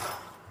it.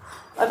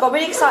 I got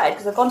really excited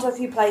because I've gone to a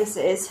few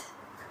places.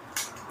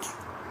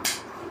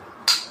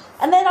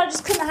 And then I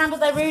just couldn't handle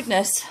their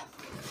rudeness.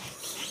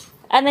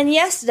 And then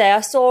yesterday I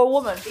saw a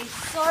woman be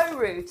so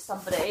rude to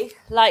somebody,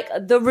 like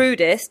the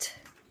rudest,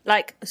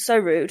 like so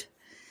rude.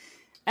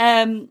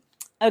 A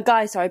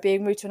guy,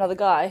 being rude to another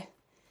guy.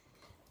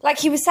 Like,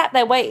 he was sat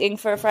there waiting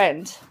for a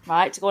friend,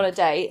 right, to go on a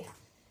date.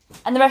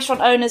 And the restaurant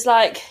owner's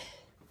like,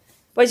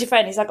 where's your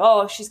friend? He's like,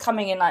 oh, she's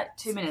coming in like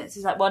 2 minutes.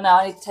 He's like, well, no,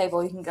 I need the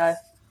table, you can go.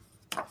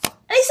 And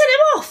he sent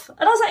him off.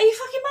 And I was like, are you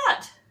fucking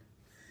mad?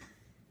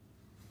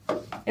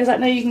 He was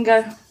like, no, you can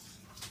go.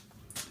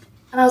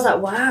 And I was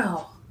like,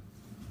 wow.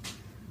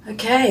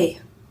 Okay.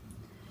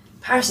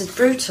 Paris is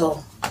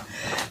brutal.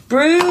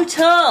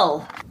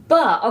 Brutal!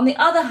 But on the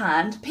other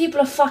hand,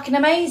 people are fucking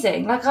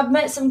amazing. Like, I've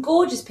met some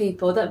gorgeous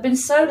people that have been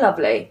so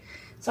lovely.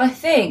 So I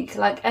think,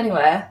 like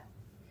anywhere,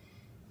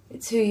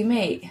 it's who you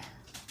meet.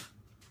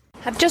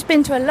 I've just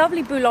been to a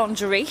lovely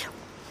boulangerie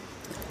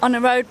on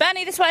a road.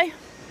 Bernie, this way.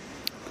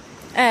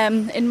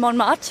 In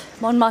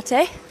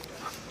Montmartre.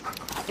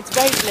 It's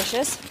very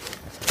delicious.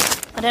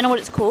 I don't know what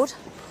it's called.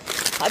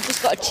 I've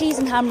just got a cheese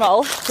and ham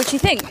roll, which you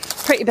think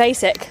is pretty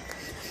basic.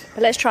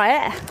 But let's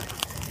try it.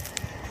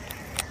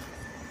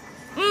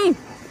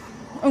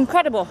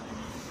 Incredible.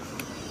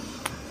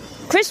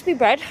 Crispy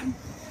bread.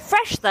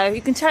 Fresh though,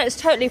 you can tell it's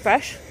totally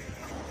fresh.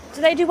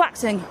 Do they do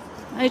waxing?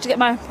 I need to get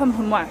my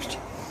pumpkin waxed.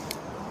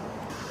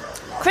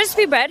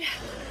 Crispy bread.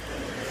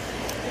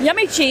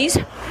 Yummy cheese.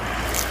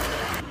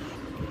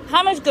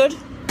 Ham is good.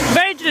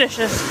 Very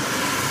delicious.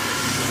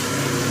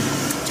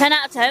 10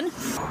 out of 10.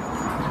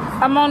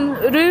 I'm on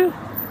Rue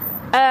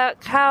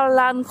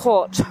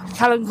Calancourt.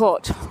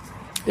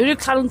 Rue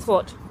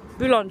Calancourt.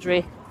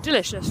 Boulangerie.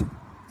 Delicious.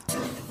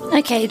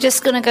 Okay,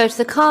 just gonna go to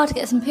the car to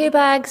get some poo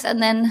bags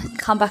and then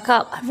come back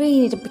up. I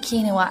really need a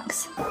bikini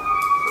wax.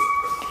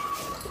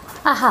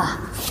 Aha.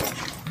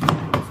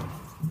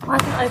 Why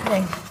isn't it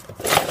opening?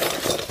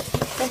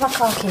 Where's my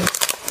car keys?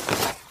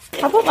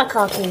 I bought my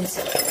car keys.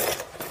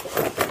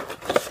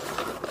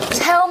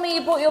 Tell me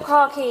you bought your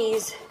car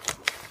keys.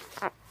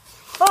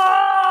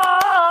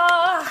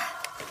 Oh,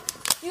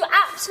 you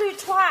absolute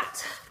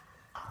twat.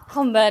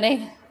 Come on,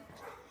 Bernie.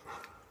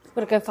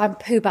 Gotta go find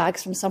poo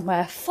bags from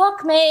somewhere.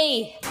 Fuck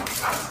me.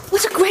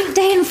 What a great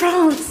day in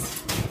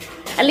France.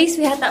 At least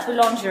we had that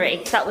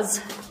boulangerie. That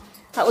was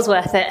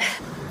worth it.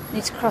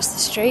 Need to cross the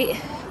street.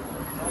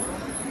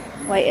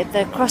 Wait at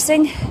the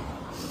crossing.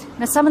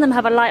 Now some of them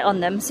have a light on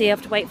them, so you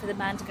have to wait for the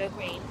man to go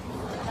green.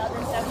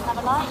 Others don't have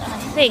a light, and I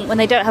think when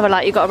they don't have a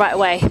light, you've got to right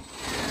away.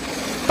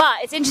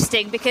 But it's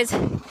interesting because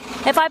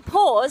if I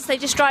pause, they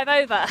just drive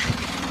over.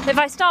 If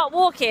I start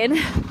walking,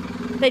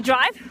 they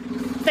drive.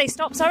 They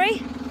stop,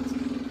 sorry.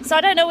 So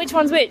I don't know which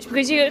one's which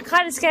because you're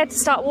kind of scared to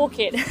start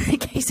walking in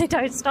case they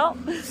don't stop.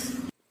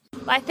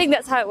 But I think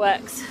that's how it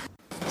works.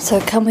 So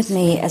come with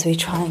me as we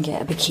try and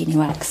get a bikini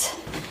wax.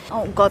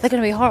 Oh God, they're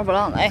going to be horrible,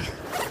 aren't they?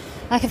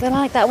 Like if they're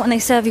like that when they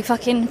serve you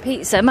fucking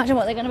pizza, imagine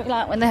what they're going to be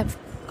like when they've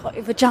got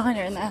your vagina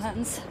in their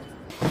hands.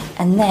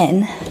 And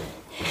then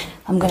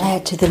I'm going to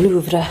head to the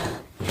Louvre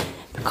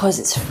because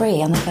it's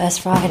free on the first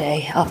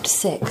Friday after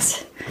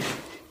 6.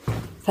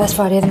 First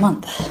Friday of the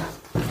month.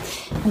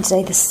 And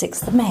today the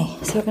 6th of May,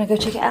 so we're going to go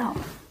check it out.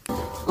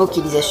 Ok,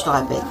 Lisa, je te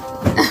rappelle.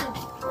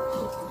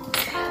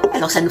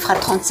 Alors ça nous fera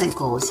 35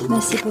 €, s'il vous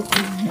plaît. Merci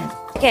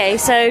beaucoup. Okay,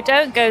 so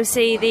don't go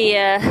see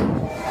the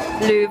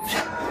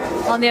Louvre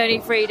on the only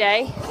free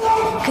day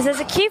because there's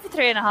a queue for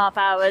 3.5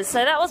 hours,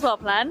 so that was well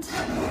planned.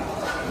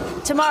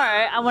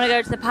 Tomorrow I want to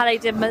go to the Palais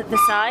de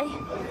Versailles.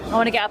 I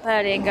want to get up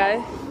early and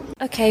go.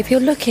 Okay, if you're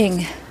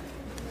looking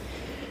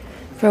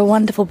for a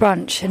wonderful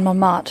brunch in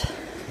Montmartre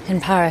in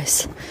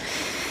Paris,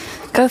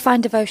 go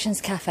find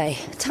Devotions Cafe,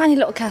 a tiny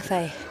little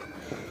cafe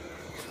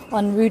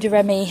on Rue de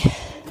Remy,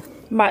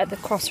 right at the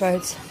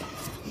crossroads.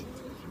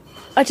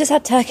 I just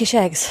had Turkish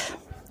eggs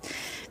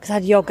because I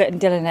had yoghurt and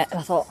dill in it, and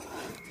I thought,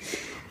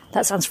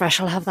 that sounds fresh,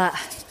 I'll have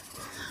that.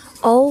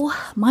 Oh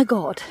my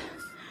God,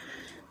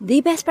 the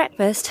best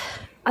breakfast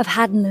I've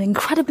had in an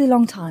incredibly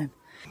long time.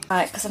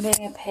 Right, because I'm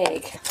being a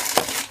pig,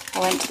 I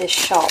went to this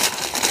shop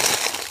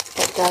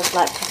that does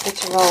like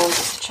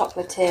profiteroles,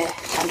 chocolatier,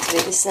 and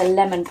this is a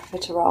lemon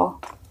profiterole.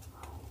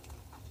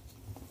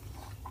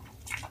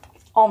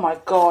 Oh my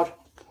God.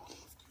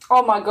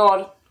 Oh my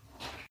God.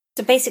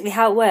 So basically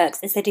how it works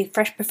is they do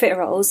fresh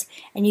profiteroles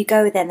and you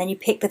go there and then you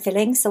pick the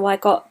filling. So I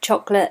got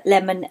chocolate,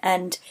 lemon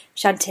and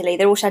chantilly.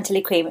 They're all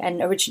chantilly cream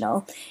and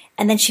original.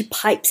 And then she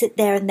pipes it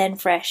there and then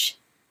fresh.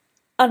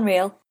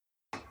 Unreal.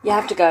 You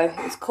have to go.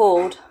 It's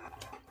called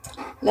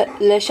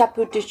Le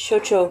Chapeau de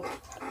Chocho.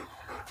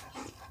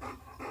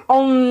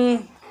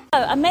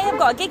 I may have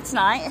got a gig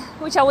tonight,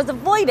 which I was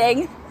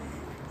avoiding.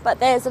 But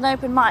there's an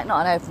open mic,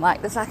 not an open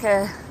mic. There's like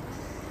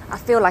I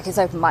feel like it's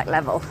open mic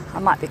level. I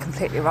might be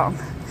completely wrong.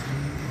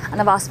 And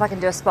I've asked if I can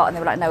do a spot and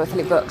they were like, no, we're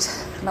fully booked.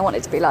 And I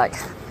wanted to be like,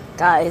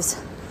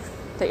 guys,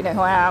 don't you know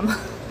who I am?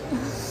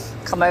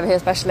 Come over here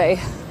especially.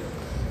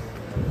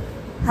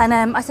 And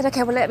I said,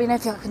 okay, well, let me know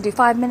if I can do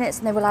 5 minutes.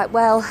 And they were like,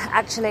 well,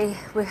 actually,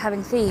 we're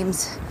having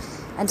themes.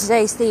 And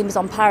today's theme is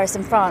on Paris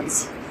and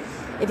France.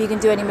 If you can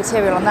do any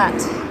material on that.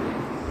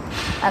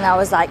 And I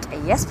was like,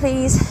 yes,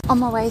 please. On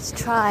my way to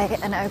try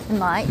an open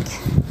mic.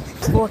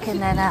 Walk in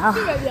there now.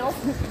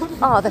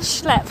 Oh, the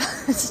schlep.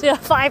 It's a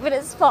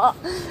 5-minute spot.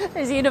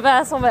 It's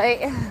universal,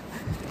 mate.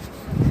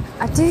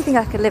 I do think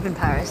I could live in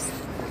Paris.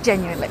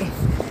 Genuinely.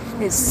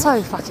 It's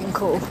so fucking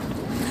cool.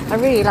 I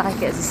really like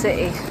it as a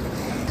city.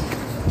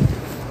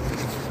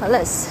 But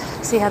let's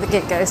see how the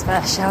gig goes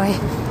first, shall we?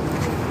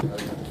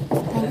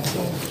 Thank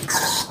you.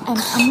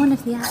 I'm one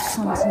of the acts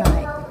on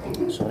tonight.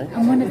 Sorry?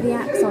 I'm one of the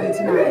acts on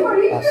tonight.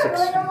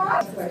 6.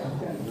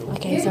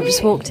 Okay, so I've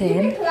just walked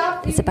in.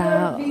 There's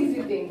about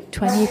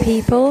 20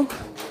 people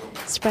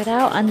spread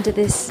out under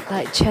this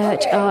like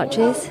church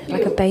arches,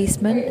 like a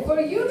basement.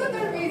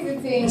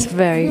 It's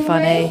very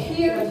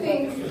funny.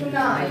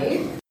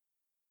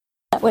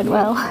 That went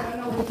well.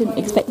 I didn't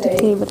expect it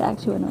to, but it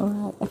actually went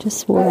alright. I just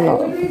swore a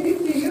lot.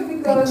 Thank you.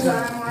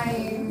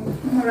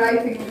 I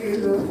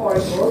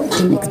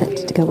didn't expect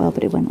it to go well,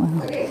 but it went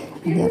well.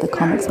 And the other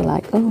comics were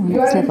like, oh,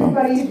 next level.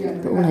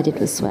 But all I did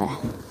was swear.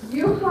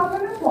 You have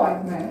an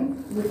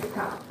appointment with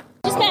Kat.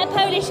 Just met a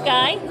Polish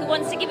guy who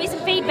wants to give me some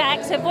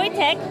feedback. So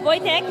Wojtek,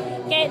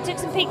 took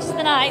some pictures of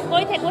the night.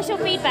 Wojtek, what's your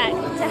feedback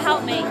to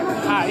help me?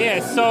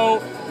 Yes,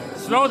 so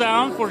slow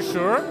down for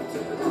sure.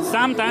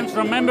 Sometimes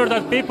remember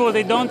that people,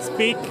 they don't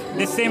speak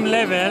the same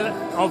level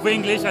of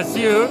English as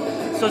you.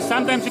 So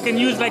sometimes you can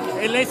use like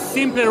a less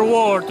simpler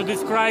word to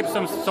describe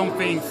some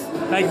things.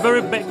 Like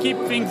keep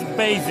things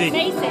basic.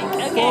 Basic,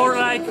 okay. For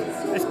like,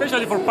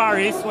 especially for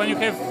Paris, when you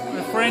have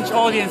a French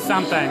audience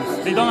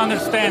sometimes, they don't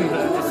understand.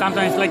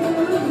 Sometimes like,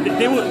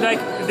 they would like,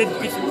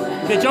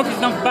 the joke is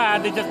not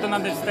bad, they just don't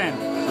understand.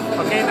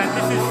 Okay, and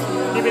this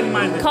is, keep in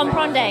mind.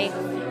 Comprende.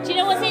 Do you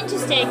know what's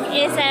interesting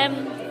is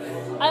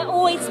I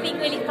always speak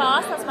really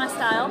fast, that's my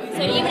style.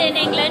 So even in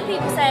England,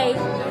 people say,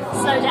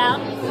 slow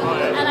down.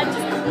 And I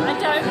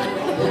don't.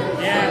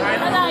 Yeah,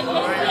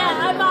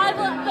 I know.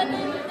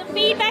 but the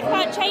feedback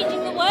about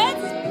changing the words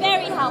is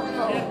very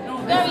helpful.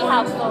 Very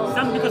helpful.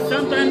 Because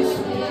sometimes,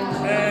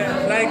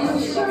 like,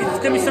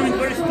 it can be something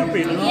very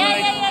stupid, you know?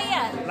 Yeah.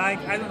 Like,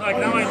 I don't, like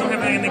now I don't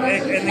have an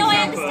example. No, I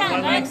understand,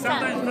 But like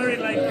sometimes very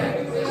like,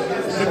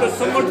 because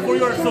some words for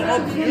you are so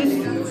obvious.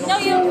 No,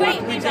 you're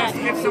great We with just that.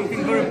 have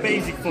something very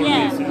basic for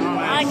Yeah, this, you know?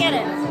 I get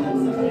it.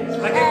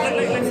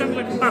 Like something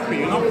like puppy,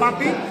 you know,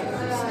 puppy,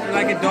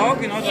 like a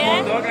dog, you know,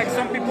 small dog. Like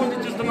some people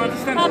they just don't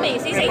understand. Puppy,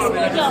 so you say small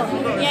dog.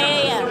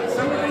 Yeah.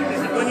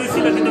 When you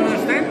see that they don't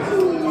understand,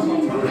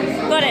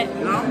 Got it.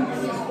 you know,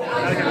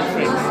 that kind of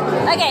things.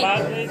 Okay. But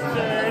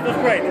it was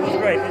great. It was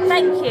great.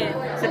 Thank you.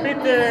 It's a bit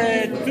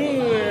too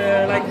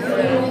like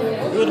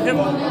you would have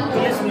to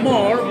listen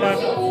more, but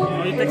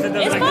it takes a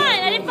It's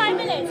fine. I did 5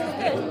 minutes. It's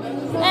good.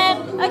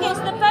 Okay,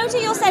 so the photo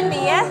you'll send me,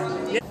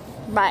 yeah?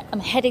 Right, I'm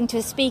heading to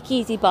a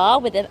speakeasy bar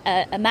with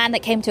a man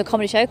that came to a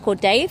comedy show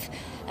called Dave.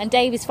 And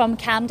Dave is from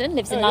Camden,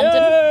 lives in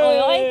London.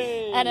 Oi,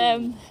 oi. And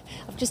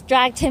I've just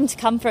dragged him to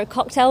come for a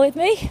cocktail with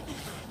me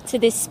to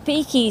this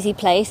speakeasy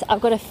place.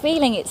 I've got a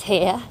feeling it's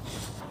here.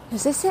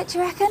 Is this it, do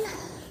you reckon?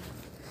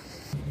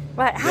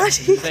 Right, how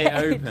do you They get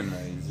open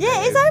though.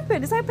 Yeah, it's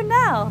open. It's open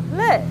now.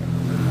 Look.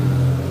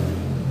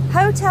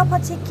 Hotel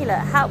Particular.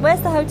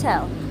 Where's the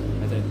hotel?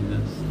 I don't think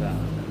that's that.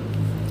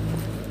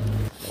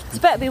 It's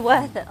better be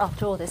worth it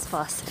after all this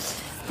fuss.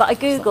 But I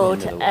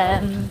googled.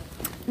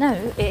 No,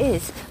 it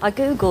is. I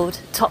googled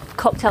top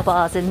cocktail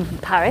bars in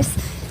Paris,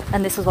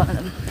 and this was one of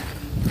them.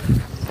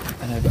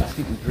 I know, but I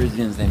think the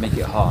Parisians, they make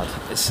it hard.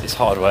 It's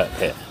hard work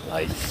here.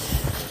 Like,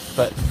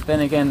 but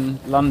then again,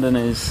 London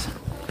is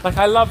like,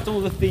 I loved all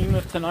the theme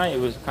of tonight. It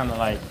was kind of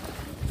like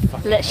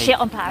Let's shit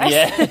on Paris.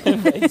 Yeah,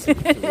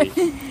 basically.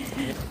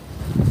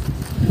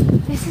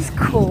 This is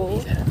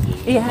cool.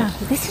 Yeah,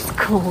 this is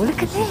cool.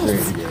 Look at this.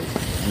 Really good.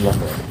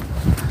 Love it.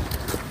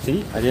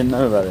 See, I didn't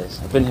know about this.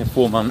 I've been here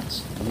 4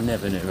 months. I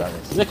never knew about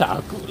this. Look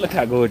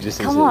how gorgeous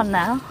this is. Come on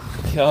now.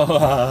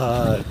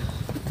 God,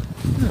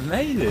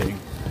 amazing.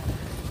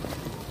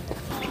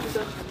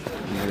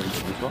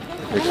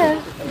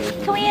 Hello.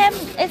 Can we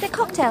is it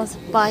cocktails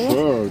by you?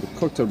 Sure, the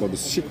cocktail bar, the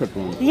secret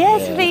one.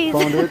 Yes, please.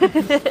 Found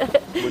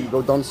it. When you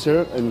go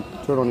downstairs and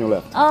turn on your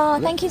left. Oh,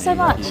 thank you so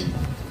much.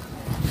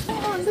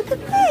 Oh, look at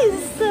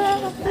this.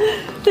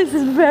 This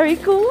is very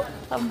cool.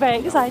 I'm very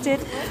excited.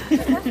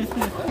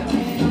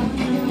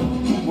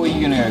 What are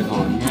you going to go for?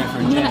 You're going for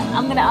a gin?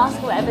 I'm gonna ask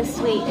her whatever's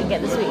sweet and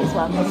get the sweetest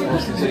one.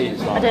 What's the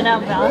sweetest one? I don't know,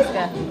 I'm gonna ask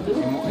her.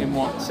 In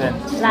what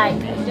sense? Like,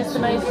 just the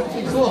most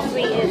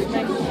sweetest,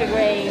 most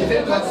sugary,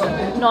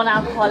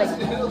 non-alcoholic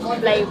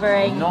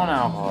flavouring.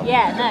 Non-alcoholic?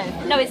 Yeah,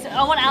 no,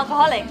 I want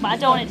alcoholic, but I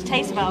don't want it to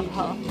taste of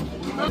alcohol.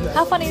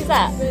 How funny is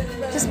that?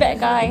 Just met a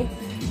guy,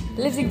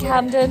 lives in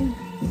Camden,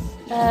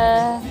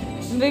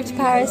 moved to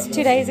Paris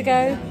 2 days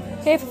ago,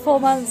 here for 4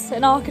 months,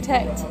 an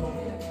architect,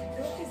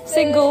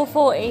 single,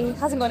 40,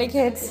 hasn't got any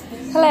kids.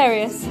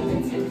 Hilarious.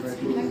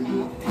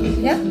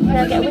 Yeah? Can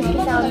I get a whiskey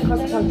sour and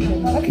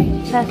cosmopolitan? Okay.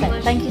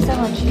 Perfect, thank you so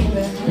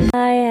much.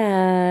 I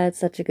had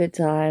such a good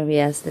time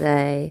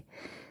yesterday.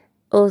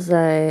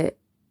 Also,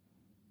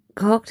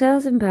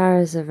 cocktails in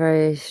Paris are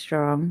very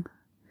strong.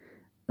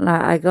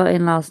 Like, I got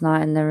in last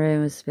night and the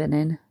room was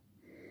spinning.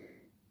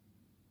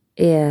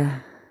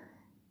 Yeah.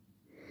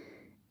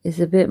 It's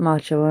a bit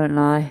much, I won't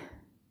lie.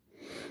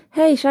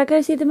 Hey, should I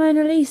go see the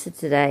Mona Lisa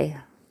today?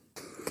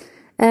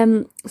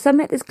 So I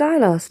met this guy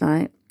last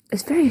night.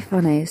 It's very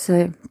funny.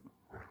 So,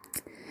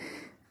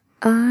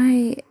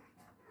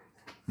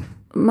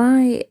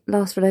 my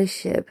last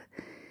relationship,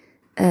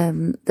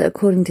 that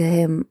according to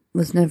him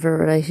was never a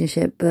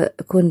relationship, but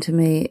according to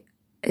me,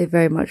 it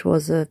very much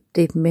was a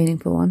deep and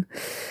meaningful one.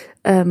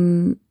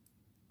 It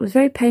was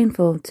very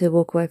painful to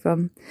walk away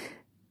from,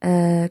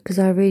 because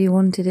I really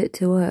wanted it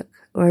to work,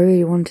 or I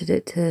really wanted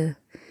it to,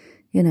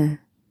 and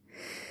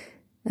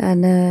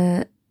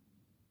it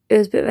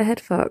was a bit of a head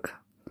fuck.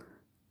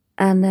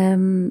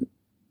 And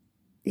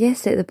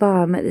yesterday at the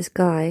bar, I met this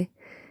guy,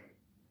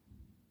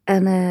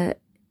 and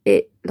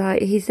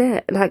he's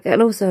there,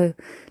 and also,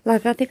 I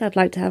think I'd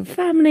like to have a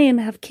family and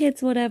have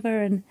kids,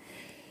 whatever, and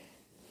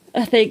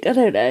I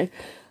don't know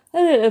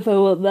if I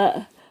want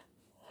that.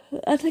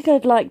 I think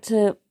I'd like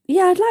to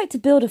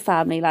build a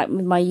family,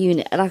 with my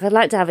unit. I'd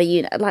like to have a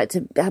unit. I'd like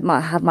to have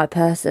my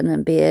person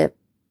and be a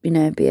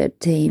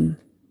team,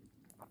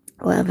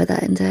 whatever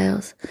that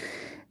entails.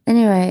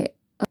 Anyway,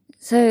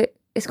 so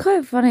it's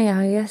quite funny how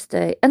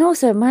yesterday, and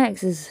also my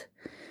ex has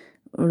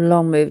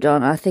long moved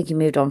on. I think he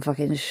moved on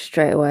fucking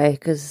straight away,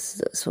 because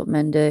that's what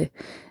men do.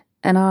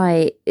 And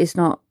it's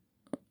not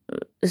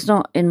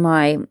in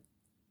my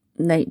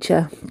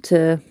nature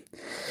to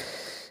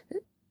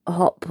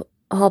hop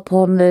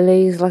on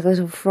lilies like a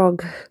little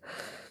frog.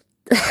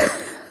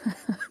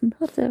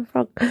 Not a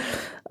frog.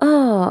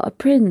 Oh, a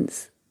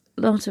prince,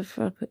 not a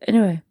frog.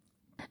 Anyway,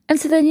 and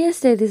so then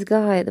yesterday, this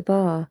guy at the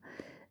bar,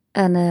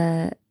 and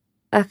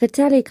I could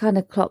tell he kind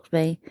of clocked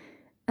me,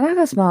 and I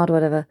got smiled,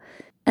 whatever.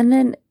 And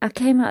then I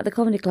came out of the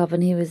comedy club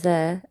and he was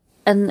there,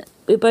 and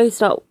we both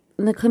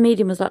and the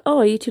comedian was like, "Oh,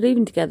 are you two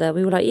leaving together?"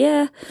 We were like,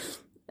 "Yeah."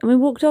 And we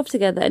walked off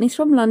together, and he's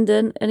from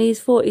London, and he's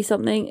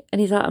 40-something,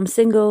 and he's like, I'm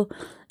single,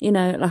 you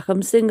know, like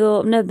I'm single,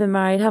 I've never been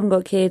married, haven't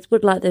got kids,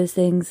 would like those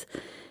things,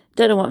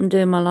 don't know what I'm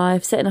doing in my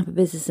life, setting up a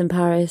business in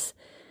Paris.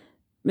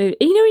 You know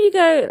when you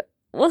go,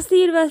 what's the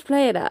universe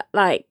playing at?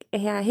 Like,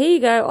 yeah, here you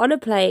go, on a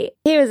plate.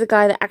 Here is a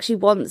guy that actually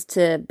wants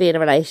to be in a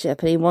relationship,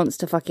 and he wants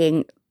to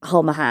fucking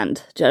hold my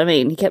hand. Do you know what I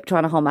mean? He kept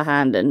trying to hold my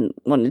hand and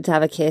wanted to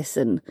have a kiss,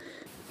 and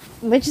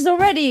which is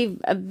already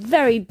a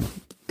very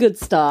good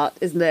start,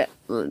 isn't it?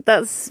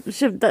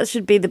 That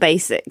should be the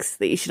basics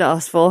that you should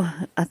ask for,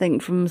 I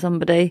think, from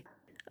somebody.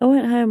 I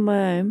went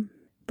home,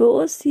 but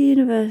what's the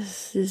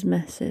universe's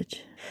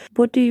message?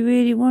 What do you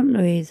really want,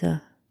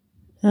 Louisa?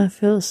 I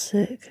feel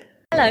sick.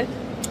 Hello.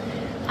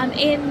 I'm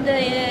in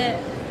the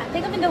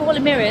Hall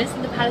of Mirrors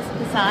in the Palace of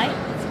Versailles.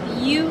 It's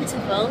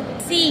beautiful,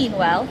 seeing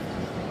well.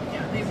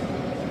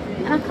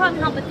 And I can't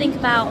help but think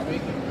about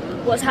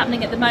what's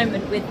happening at the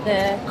moment with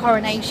the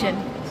coronation.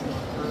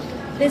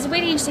 There's a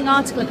really interesting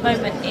article at the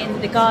moment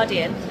in The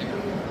Guardian.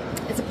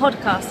 It's a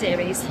podcast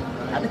series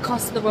at the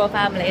cost of the royal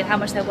family and how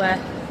much they're worth.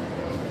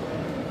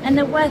 And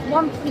they're worth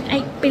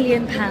 £1.8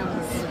 billion.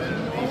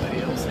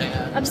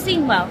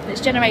 Obscene wealth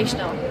that's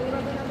generational.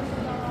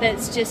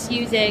 That's just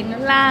using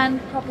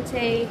land,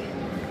 property,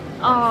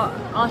 art,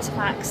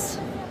 artefacts,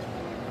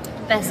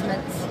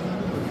 investments.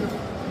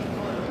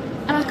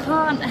 And I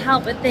can't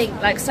help but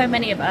think, like so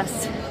many of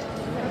us,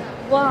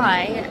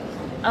 why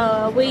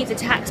are we, the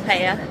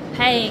taxpayer,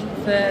 paying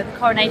for the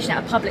coronation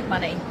out of public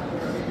money?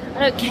 I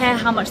don't care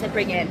how much they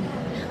bring in.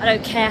 I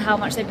don't care how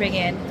much they bring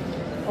in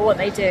or what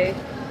they do.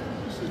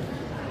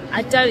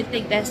 I don't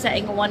think they're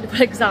setting a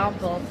wonderful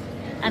example.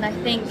 And I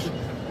think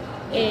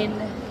in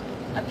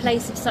a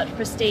place of such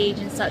prestige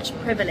and such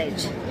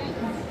privilege,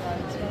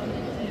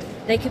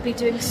 they could be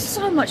doing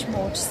so much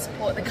more to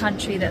support the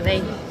country that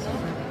they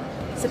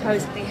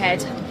supposedly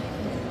head.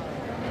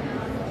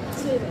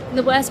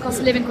 The worst cost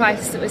of living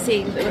crisis that we're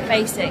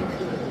facing,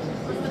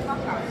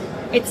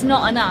 it's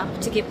not enough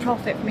to give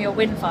profit from your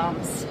wind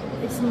farms.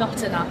 It's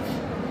not enough.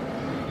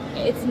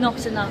 It's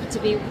not enough to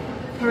be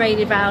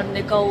paraded around in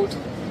a gold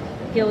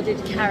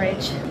gilded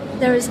carriage.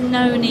 There is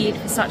no need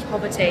for such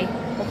poverty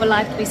or for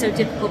life to be so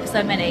difficult for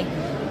so many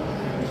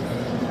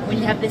when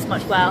you have this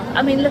much wealth.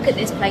 I mean, look at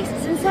this place,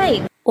 it's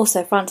insane.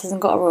 Also, France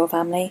hasn't got a royal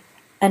family,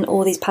 and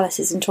all these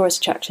palaces and tourist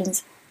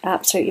attractions are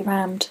absolutely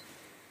rammed.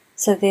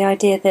 So the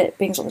idea that it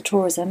brings all the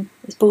tourism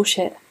is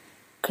bullshit,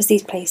 because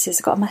these places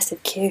have got a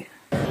massive queue.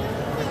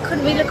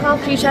 Couldn't we look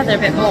after each other a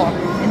bit more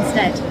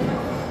instead?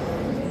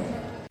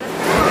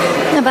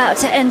 I'm about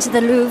to enter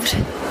the Louvre.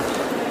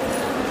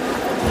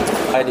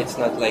 It's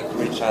not like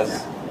rich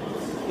as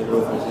the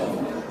Louvre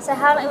Museum. So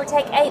how long it would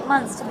take 8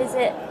 months to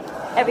visit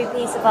every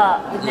piece of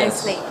art with no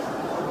sleep?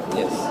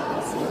 Yes.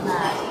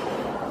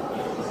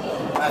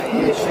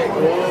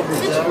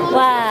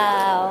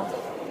 Wow.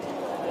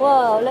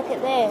 Whoa, look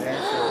at this.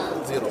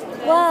 Zero.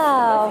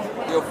 Wow.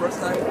 Your first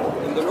time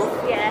in the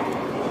Louvre? Yeah.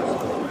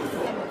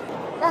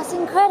 That's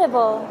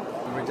incredible.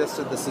 We just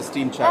did the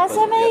Sistine Chapel. That's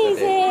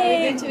amazing. Have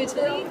you been to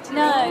Italy?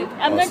 No,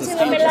 I'm going to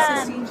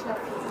Milan.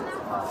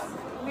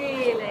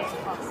 Really?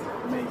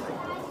 Amazing.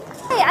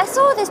 Hey, I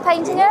saw this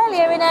painting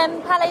earlier in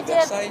Palais de...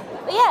 Versailles?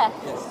 Yeah,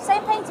 Yes.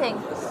 same painting.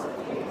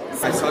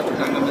 I saw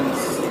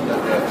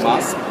Tutankhamun's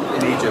mosque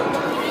in Egypt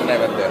when I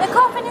went there. The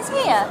coffin is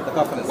here? The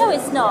coffin is No, here.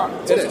 it's not.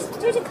 It is.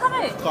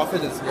 Tutankhamun. The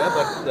coffin is here,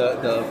 but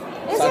the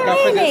Is it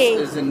sarcophagus really?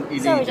 is in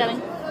Egypt. Sorry,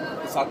 darling.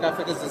 The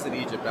sarcophagus is in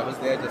Egypt. I was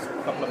there just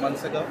a couple of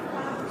months ago.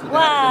 So they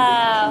Wow.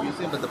 have it in the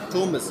museum, but the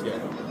tomb is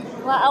here.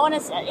 Well, I want to.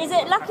 Is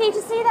it lucky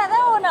to see that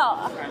though or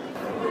not?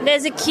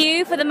 There's a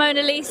queue for the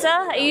Mona Lisa.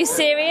 Are you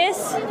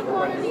serious?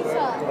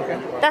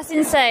 That's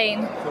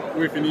insane.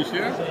 We finish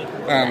here,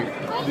 and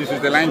this is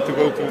the line to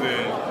go to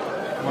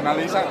the Mona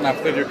Lisa, and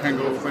after you can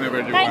go whenever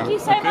you want. Thank you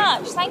so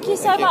much. Thank you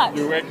so much.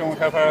 You're welcome.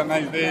 Have a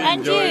nice day. And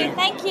Enjoy. you.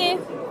 Thank you.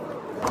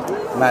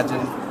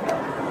 Imagine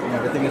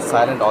everything is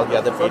silent, all the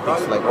other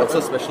paintings. Like, what's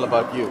so special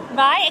about you?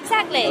 Right,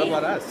 exactly. What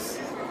about us?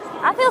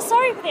 I feel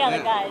sorry for the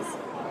other guys.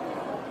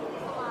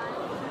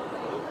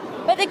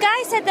 But the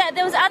guy said that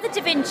there was other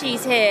Da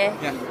Vinci's here.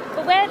 Yeah.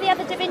 But where are the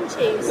other Da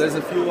Vinci's? There's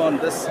a few on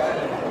this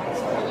side.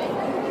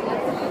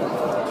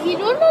 You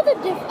don't know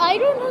I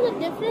don't know the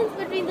difference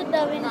between the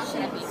Da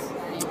Vinci's.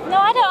 No,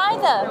 I don't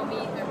either.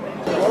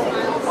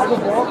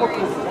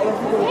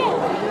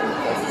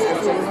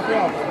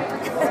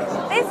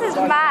 This is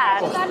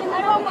mad.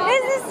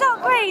 This is so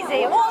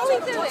crazy. What are we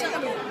doing?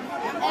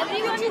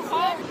 Everyone is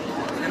here.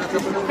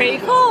 Pretty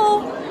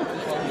cool.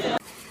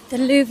 The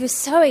Louvre is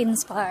so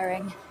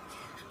inspiring.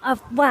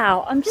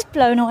 Wow, I'm just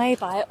blown away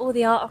by it. All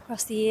the art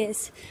across the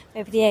years,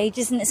 over the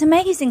ages, and it's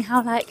amazing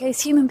how, like,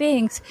 as human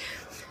beings,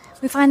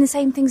 we find the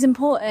same things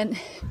important.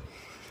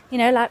 You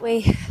know, like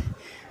we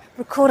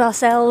record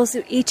ourselves,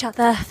 each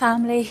other,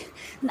 family,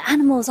 and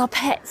animals, our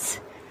pets.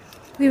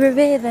 We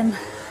revere them.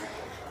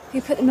 We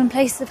put them in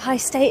places of high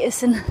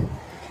status and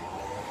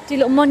do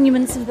little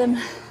monuments of them.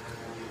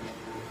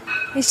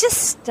 It's just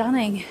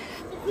stunning.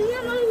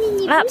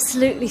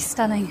 Absolutely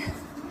stunning.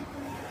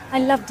 I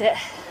loved it.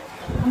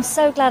 I'm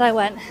so glad I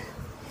went.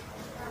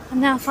 I'm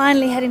now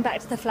finally heading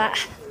back to the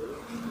flat.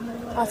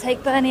 I'll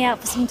take Bernie out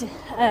for some...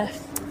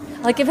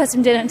 I'll give her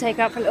some dinner and take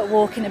her out for a little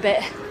walk in a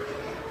bit.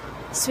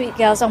 Sweet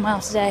girl's done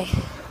well today.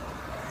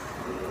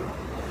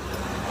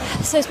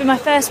 So it's been my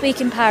first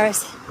week in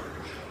Paris,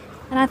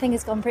 and I think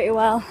it's gone pretty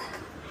well.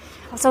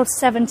 I've sold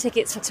 7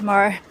 tickets for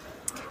tomorrow.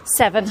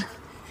 7.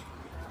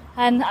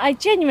 And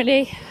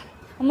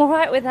I'm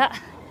alright with that.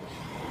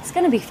 It's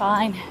going to be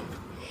fine.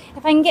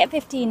 If I can get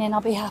 15 in,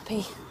 I'll be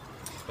happy.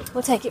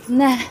 We'll take it from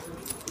there.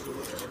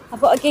 I've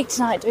got a gig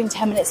tonight doing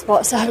 10-minute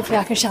spots, so hopefully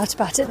I can shout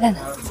about it then.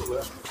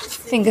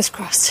 Fingers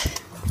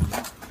crossed.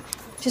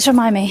 Just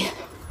remind me,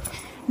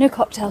 no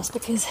cocktails,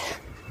 because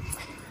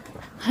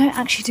I don't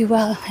actually do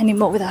well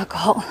anymore with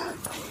alcohol.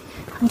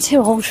 I'm too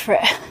old for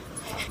it.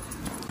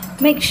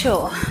 Make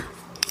sure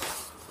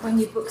when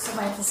you book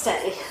somewhere to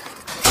stay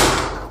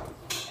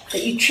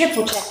that you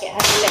triple check it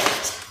has a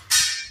lift.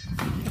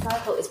 Because I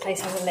thought this place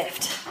has a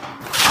lift,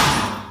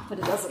 but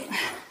it doesn't.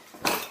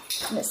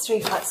 And it's 3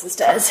 flights of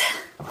stairs.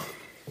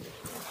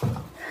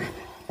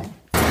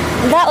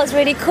 That was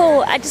really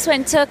cool. I just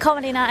went to a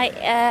comedy night.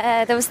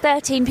 There was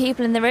 13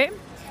 people in the room.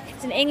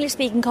 It's an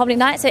English-speaking comedy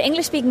night, so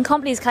English-speaking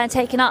comedy is kind of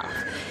taken up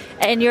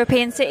in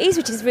European cities,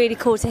 which is really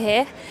cool to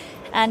hear.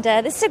 And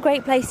this is a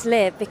great place to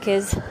live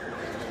because,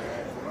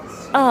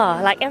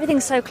 like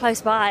everything's so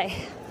close by.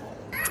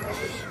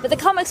 But the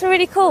comics were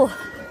really cool.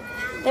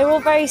 They were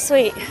all very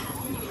sweet.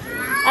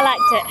 I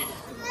liked it.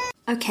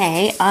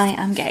 Okay, I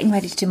am getting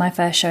ready to do my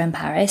first show in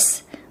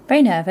Paris.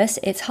 Very nervous.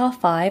 It's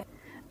 5:30.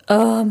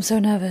 Oh, I'm so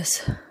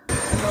nervous.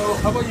 Hello,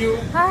 how about you?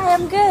 Hi,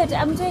 I'm good.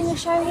 I'm doing a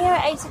show here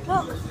at 8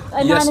 o'clock.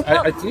 Yes, 9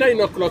 o'clock. at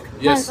 9 o'clock.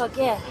 Yes. 9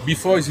 o'clock, yeah.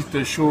 Before is it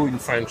a show in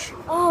French?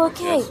 Oh,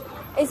 okay. Yes.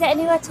 Is there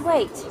anywhere to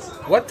wait?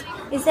 What?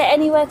 Is there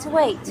anywhere to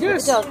wait Yes.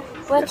 with the dog?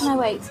 Where can I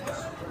wait?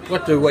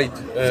 What wait?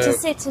 To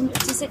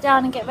sit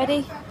down and get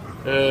ready?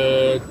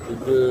 Do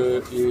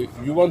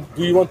you want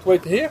to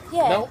wait here?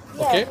 Yeah. Now?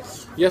 Yeah. Okay.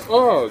 Yes.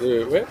 Oh,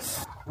 where?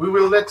 We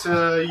will let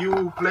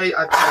you play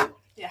at 9.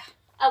 Yeah.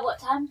 At what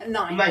time? At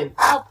 9. 9.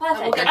 Oh,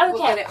 perfect. We'll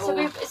get it all.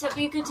 So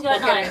we're good to go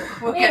at 9?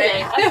 We'll get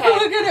it. Okay.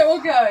 We'll get it all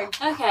going.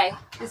 Okay.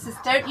 This is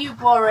Don't You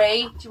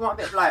Worry. Do you want a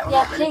bit of light on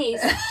Yeah, that, really?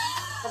 please.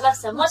 I'd love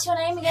some. What's your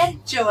name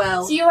again?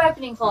 Joelle. So you're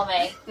opening for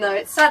me? No,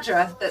 it's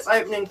Sadra that's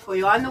opening for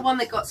you. I'm the one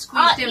that got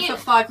squeezed in for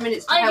 5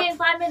 minutes to I'm help. doing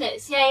 5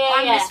 minutes. Yeah.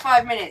 I missed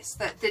 5 minutes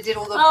that they did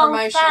all the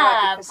promotion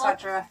fab. work for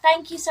Sadra.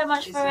 Thank you so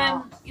much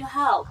for your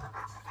help.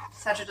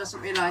 Sadra doesn't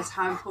realise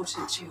how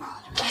important you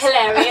are.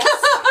 Hilarious.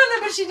 No,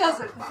 but she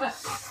doesn't.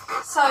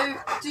 So,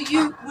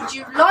 would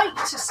you like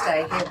to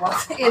stay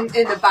here in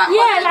the back?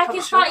 Yeah, like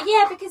it's fine.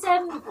 Yeah, because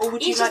or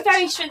would you it's like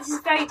just very this is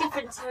very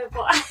different to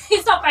what.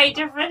 It's not very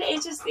different.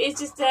 It's just.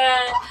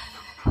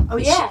 Oh,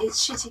 yeah.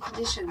 It's shitty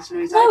conditions,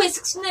 Louise. No,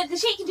 the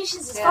shitty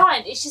conditions is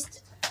fine. It's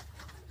just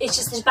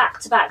a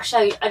back-to-back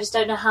show. I just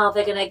don't know how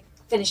they're going to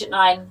finish at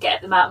 9,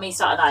 get them out, me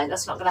start at 9.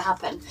 That's not going to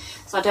happen.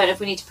 So I don't know if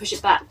we need to push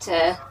it back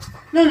to.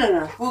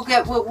 No. We'll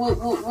get it. We'll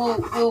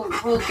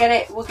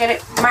get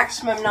it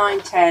maximum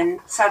 9:10.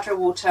 Sadra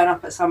will turn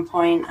up at some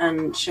point,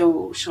 and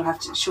she'll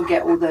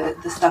get all the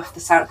stuff, the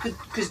sound.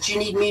 Because do you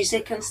need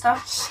music and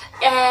stuff?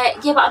 Yeah,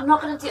 but I'm not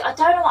going to do. I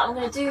don't know what I'm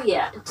going to do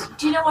yet.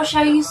 Do you know what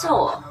show you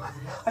saw?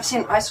 I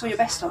saw your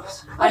best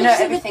offs. Oh, I know did you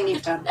see everything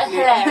you've done.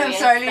 Hilarious. I'm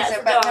sorry, Lisa,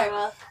 That's but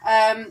adorable.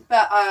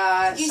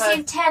 no. Did you see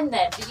the 10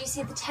 then? Did you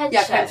see the 10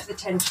 Yeah, show? I came for the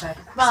 10 show.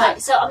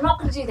 Right, so I'm not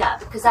going to do that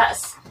because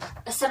that's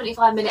a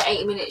 75-minute,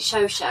 80-minute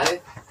show,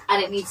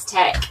 and it needs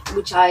tech,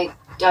 which I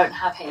don't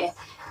have here.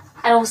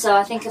 And also,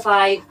 I think if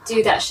I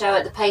do that show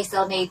at the pace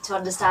they'll need to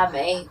understand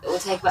me, it will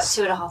take about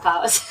 2.5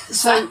 hours.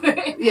 So I'm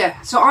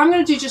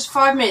going to do just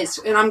 5 minutes,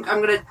 and I'm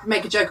going to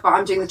make a joke about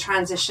I'm doing the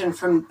transition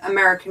from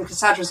American,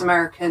 because Sadra's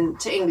American,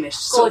 to English,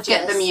 to sort of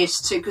get them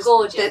used to, because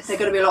there are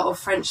going to be a lot of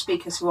French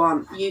speakers who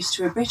aren't used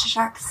to a British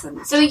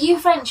accent. So are you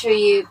French or are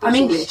you British? I'm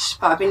English,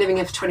 but I've been living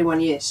here for 21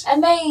 years.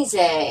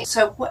 Amazing.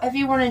 So whatever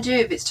you want to do,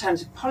 if it's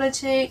terms of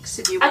politics,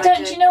 if you want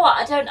do you know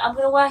what? I'm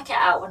going to work it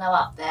out when I'm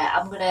up there.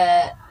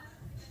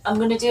 I'm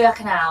going to do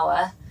like an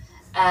hour,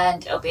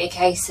 and it'll be a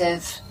case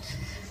of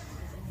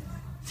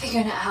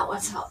figuring it out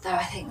once I'm up there.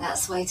 I think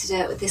that's the way to do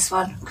it with this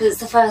one, because it's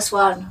the first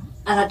one,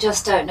 and I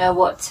just don't know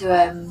what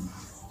to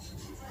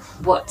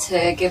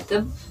give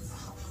them.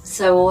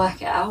 So we'll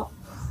work it out.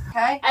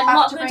 Okay. And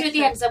what I'm going to do at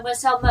the end is I'm going to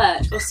sell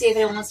merch. We'll see if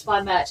anyone wants to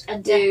buy merch,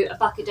 and do a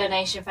bucket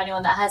donation for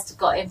anyone that has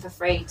got in for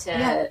free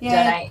to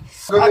donate.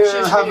 I'm going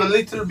to have a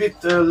little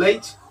bit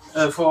late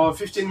for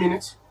 15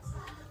 minutes.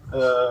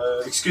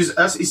 Excuse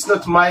us, it's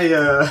not my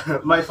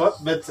my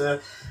fault, but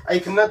I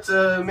cannot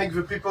make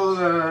the people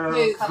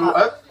come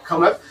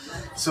up,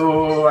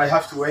 so I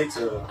have to wait.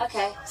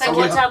 Okay, so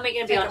what time are we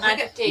going to be on?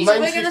 9:15? So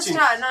we're going to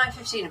start at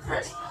 9:15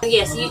 apparently.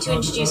 Yes, you two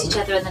introduce each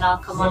other and then I'll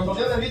come on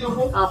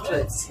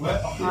afterwards.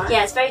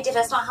 Yeah, it's very different.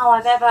 That's not how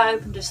I've ever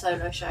opened a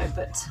solo show,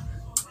 but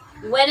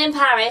when in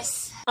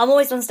Paris... I'm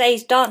always on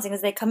stage dancing as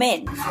they come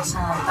in. So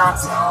I'm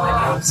dancing when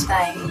you're on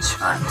stage,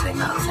 I'm doing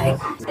that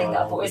thing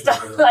that I've always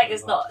done. Like,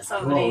 it's not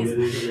somebody's.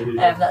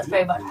 That's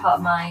very much part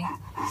of my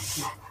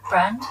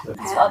brand.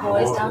 That's what I've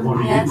always done.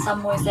 Yeah, so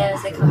I'm always there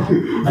as they come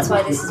in. That's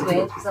why this is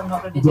weird, because I'm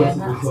not going to be doing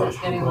that, so it's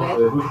going to be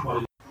weird.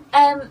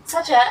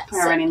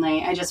 We're running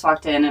late. I just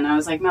walked in and I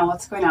was like, Mel,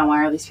 what's going on?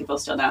 Why are these people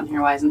still down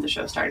here? Why isn't the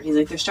show started? He's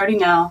like, they're starting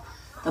now.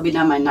 They'll be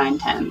done by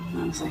 9:10.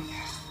 And I was like,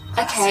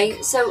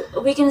 okay, so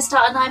are we going to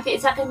start at 9?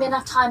 Is that going to be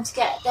enough time to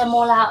get them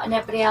all out and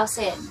everybody else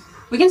in?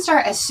 we can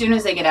start as soon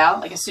as they get out.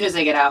 Like, as soon as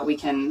they get out, we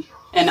can...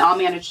 And I'll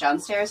manage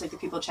downstairs, like the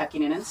people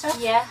checking in and stuff.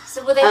 Yeah,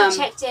 so will they be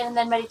checked in and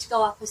then ready to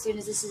go up as soon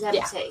as this is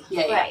empty?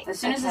 Yeah. Great. As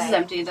soon as this is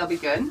empty, they'll be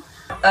good.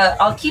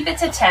 I'll keep it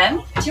to 10.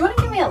 Do you want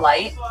to give me a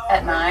light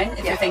at 9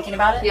 if you're thinking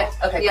about it? Yeah.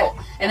 Okay, cool.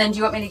 And then do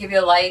you want me to give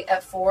you a light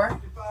at 4?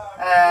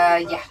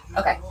 Yeah.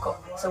 Okay, cool.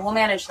 So we'll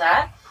manage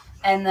that.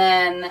 And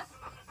then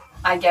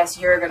I guess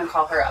you're going to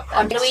call her up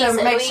then. Louisa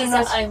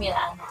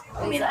Omilan.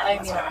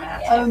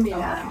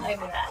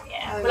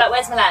 Yeah. Well, like,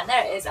 where's Milan?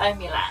 There it is,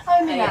 Omilan.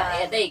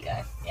 Yeah, there you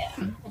go. Yeah.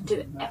 And do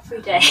it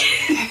every day.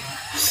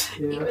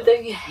 Even though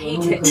you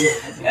hate it.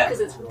 Because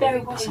it's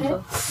very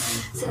painful.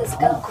 So there's a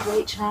girl called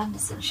Rachel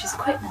Anderson. She's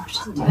quit now. She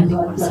doesn't do it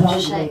anymore. It's such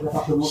a shame.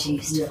 She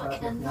used to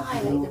fucking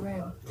annihilate the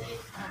room.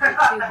 I did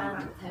 2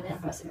 hands with her, then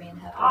was it me and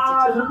her. But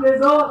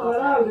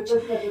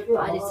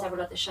I did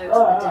several other shows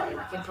on the day,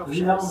 like improv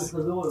shows.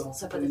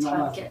 So by the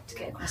time I get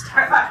across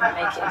town, I couldn't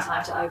make it in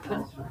time to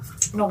open.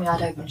 Normally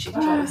I'd open, she'd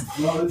close.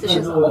 So she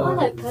was like, oh,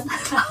 I'll open.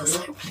 I was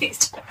like,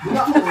 please don't.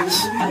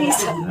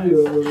 Please don't.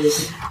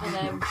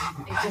 And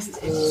it just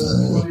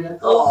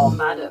oh,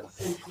 madam.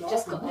 It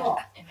just got there.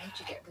 It made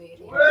you get really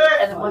angry.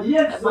 And then one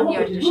year I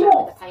did a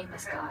show with a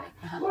famous guy.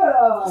 It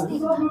wasn't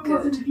even that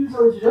good.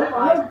 I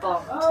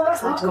bombed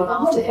because I had to go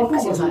after him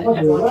because he was like,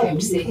 everyone came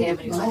to see him and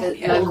he was like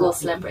a local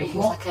celebrity. He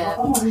was like a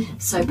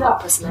soap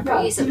opera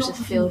celebrity. So it was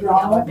just filled with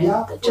young women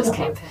that just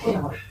came for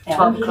him.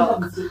 12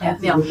 o'clock,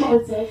 young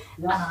men.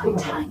 And I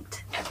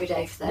tanked every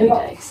day for 30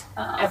 days.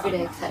 Every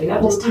day for 30 days,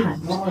 I just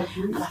tanked.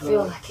 And I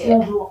feel like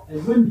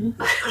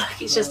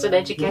it's just an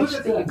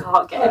education that you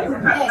can't get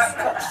anywhere. Yes,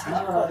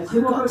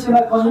 you've got to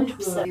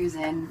 100%.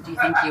 Susan, do you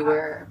think you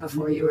were,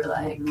 before you were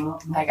like,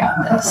 I got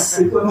this?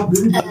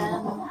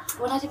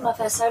 When I did my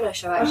first solo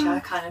show, actually, I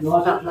kind of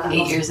felt that.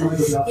 8 years in.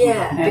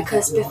 Yeah,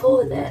 because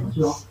before then,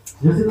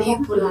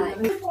 people like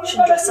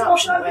shouldn't dress up,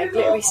 shouldn't wear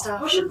glittery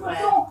stuff, shouldn't wear.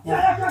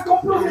 They're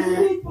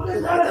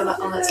like,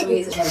 oh, that's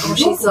Louisa. Oh,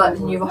 she's like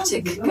the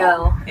neurotic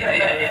girl.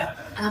 Yeah.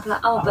 And I'm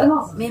like, oh,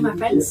 but me and my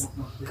friends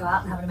go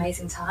out and have an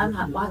amazing time.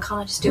 Like, why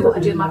can't I just do what I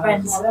do with my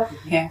friends?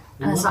 Yeah.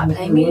 And I started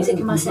playing music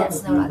in my sets,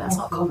 and they were like, that's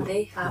not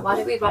comedy. Like, why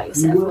don't we write your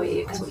set for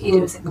you? Because what you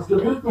do isn't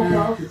comedy. And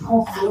I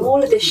had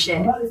all of this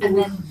shit, and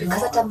then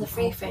because I'd done the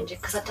free fringe,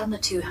 because I'd done the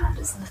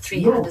 2-handers and the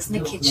 3-handers and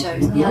the kid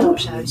shows and the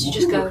adult shows, you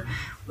just go,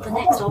 well, the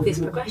next obvious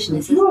progression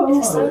is a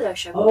solo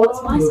show. Well,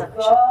 what's my solo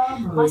show?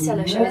 My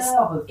solo show is,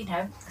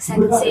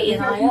 Second City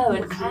and I.O.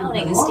 and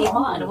Clowning and Steve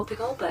Martin and Whoopi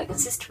Goldberg and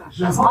Sister Act.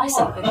 That's my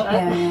solo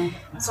show.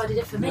 So I did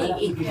it for me.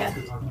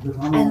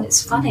 And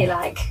it's funny,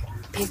 like,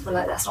 people are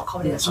like, that's not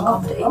comedy.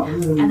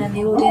 And then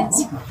the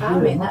audience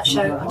found me in that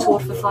show. I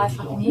toured for 5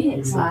 fucking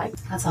years. Like,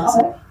 that's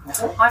awesome.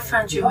 I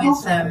found you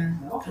with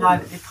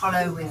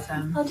Apollo with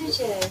Oh, did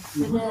you?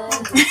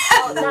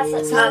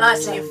 It's not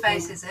nice on your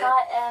face, is it? No,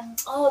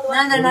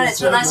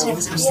 it's not nice on your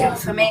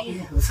face. For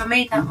me,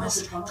 that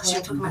was because you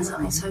were talking about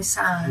something so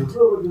sad,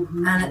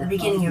 and at the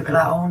beginning you were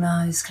like, oh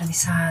no, it's gonna be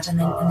sad, and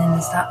then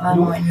there's that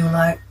moment when you're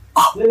like,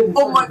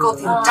 oh my god,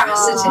 the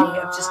audacity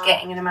of just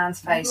getting in a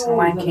man's face and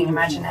wanking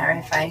imaginary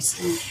face,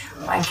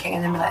 wanking,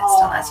 and then be like, it's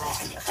not nice on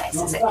your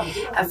face, is it?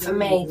 And for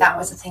me, that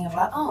was a thing of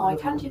like, oh, I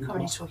can do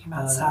comedy talking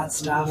about sad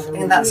stuff,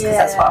 and that's because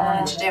that's what I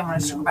wanted to do. I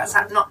wanted to talk about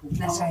sad, not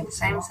necessarily the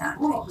same sad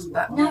things,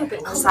 but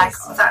it's like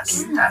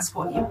that's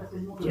what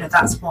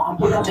that's what I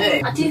want to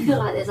do. I do feel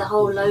like there's a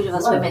whole load of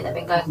us women that have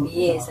been going for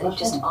years that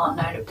just aren't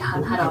known,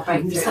 haven't had our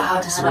breakthrough. It's the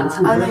hardest one.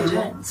 Oh no, you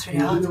don't. It's really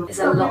hard. There's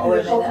a lot of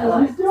women that are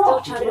like, still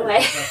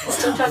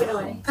chugging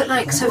away. But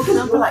like, so for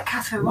example, like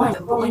Catherine White,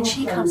 but when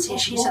she comes here,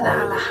 she's at the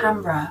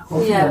Alhambra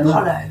or the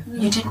Apollo.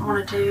 You didn't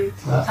want to do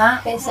that?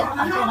 I don't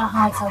know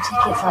how I sell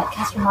tickets. Like,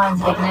 Catherine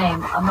White's a big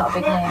name. I'm not a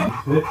big name.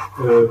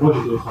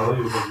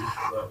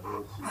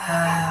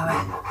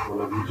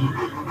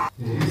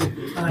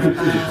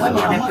 Ouais,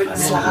 mais un peu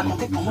se la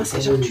raconter pour moi,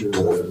 c'est genre tu te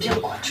trouves bien,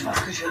 quoi. Tu vois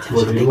ce que je veux dire?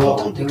 Genre t'es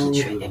contente de qui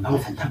tu es, et ben en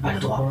fait t'as pas le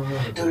droit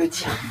de le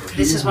dire.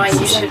 This is why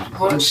you should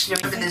watch.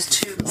 There's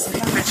 2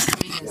 French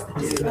comedians that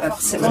do.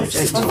 C'est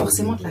pas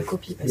forcément de la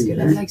copie, parce que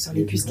la blague sur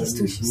les cuisses qui se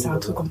touchent, c'est un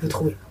truc qu'on peut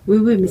trouver.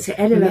 Oui, mais c'est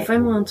elle a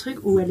vraiment un truc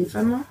où elle est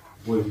vraiment.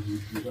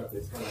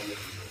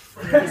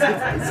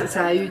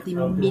 Ça a eu des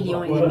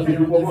millions et des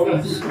millions de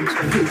vues.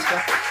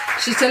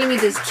 She's telling me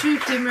there's 2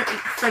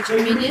 French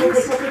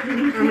comedians.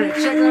 I'm going to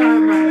check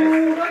them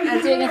out.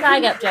 They're doing a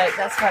fag up joke,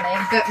 that's funny.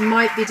 That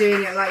might be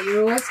doing it like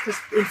yours, because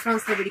in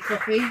France they really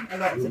copy a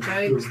lot of the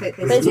jokes. But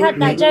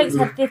that joke's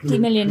had 50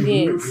 million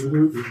views.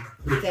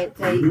 They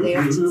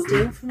often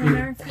steal from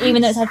America.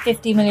 Even though it's had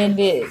 50 million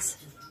views.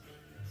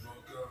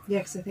 Yeah,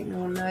 because I think no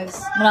one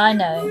knows. Well, I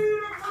know.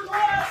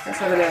 Let's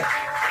have a look.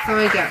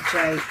 Thigh gap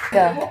joke.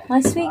 Girl.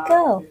 My sweet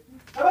girl.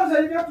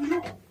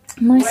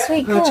 My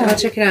sweet girl. I'll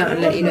check it out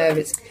and let you know if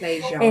it's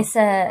plagiar. It's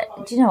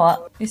do you know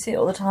what? You see it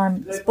all the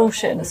time. It's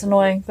bullshit and it's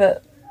annoying,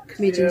 but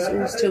comedians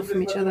all steal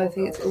from each other. I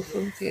think it's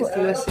awful. I think it's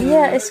the worst thing.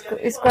 Yeah, it's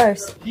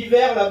gross.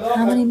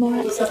 How many more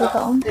acts have they got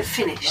on? They're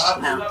finished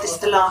now. This is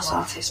the last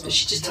artist, but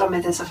she just told me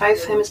there's a very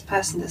famous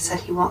person that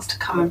said he wants to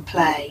come and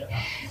play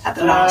at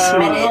the last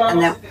minute,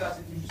 and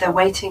they're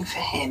waiting for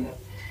him.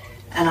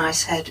 And I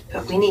said,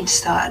 but we need to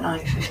start at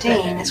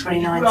 9:15. It's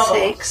already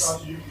 9:06.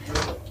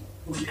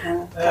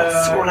 And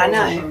that's all I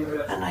know,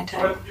 and I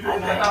don't.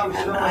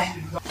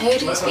 Who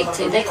do you speak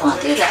to? They can't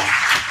do that.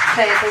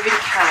 They really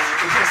can,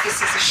 because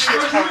this is a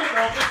shithole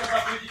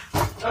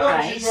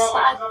place. But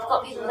I've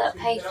got people that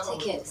have paid for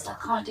tickets. I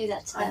can't do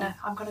that to them. I know.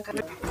 I'm gonna go.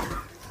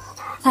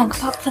 Thank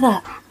fuck for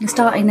that. I'm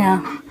starting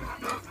now.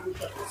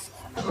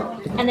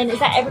 And then is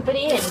that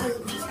everybody in?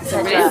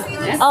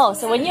 Yeah. Oh,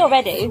 so when you're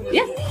ready,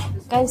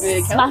 go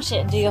Really smash it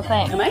and do your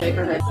thing.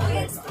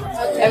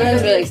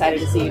 Everyone's really excited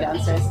to see you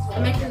downstairs.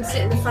 I'm making them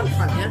sit in the front,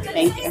 yeah?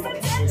 Thank you.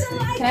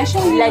 Can I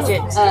show you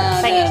Legend.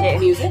 Thank the you.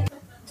 music?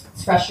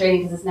 It's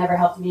frustrating because it's never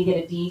helped me get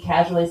a D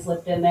casually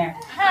slipped in there.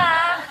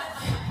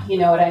 You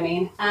know what I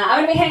mean? I'm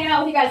going to be hanging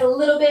out with you guys a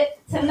little bit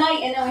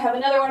tonight, and then we have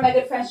another one of my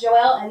good friends,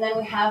 Joelle, and then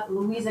we have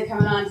Louisa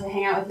coming on to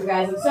hang out with you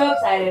guys. I'm so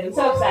excited. I'm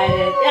so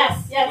excited.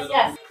 Yes, yes,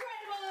 yes.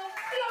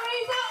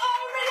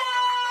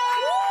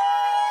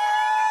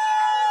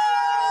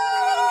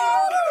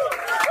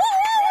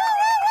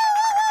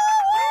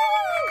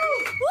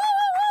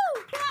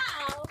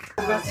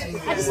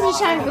 I just want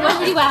to show it went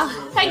really well.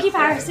 Thank you,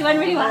 Paris. It went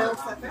really well.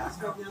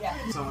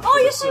 Oh,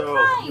 you're so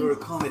kind. You're a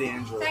comedy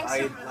angel. Thanks.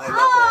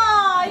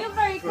 Oh, you're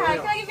very kind.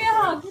 Can I give you a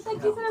hug?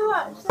 Thank you so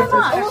much.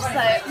 Also,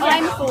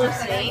 I'm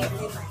 40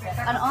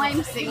 and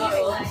I'm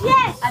single.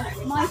 Yes. And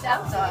my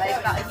dad died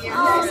about a year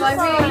ago, Oh, so I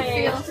sorry. really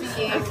feel for you.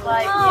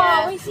 Like, Oh,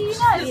 yeah. we see you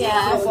next.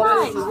 Yeah. That's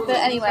nice. But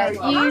anyway,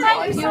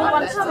 Thank you you're so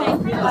one much for coming.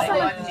 Thank you so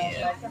much.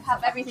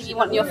 have everything you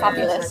want and you're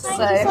fabulous.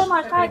 Thank you so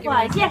much.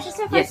 Likewise. Yes, let's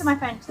go close to my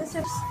friend. Let's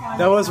go.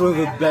 That was one of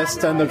the best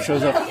stand-up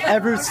shows I've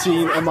ever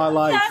seen in my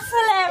life. That's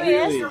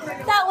hilarious. Really.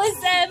 That was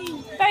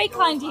very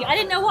kind of you. I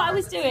didn't know what I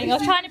was doing. I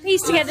was trying to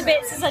piece together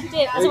bits as I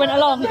went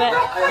along, but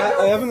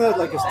I haven't had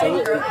like a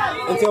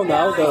stand-up until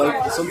now, but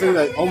like something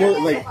that almost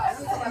like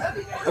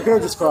I could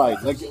have just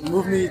cried. Like it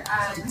moved me to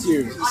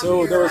tears.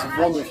 So that was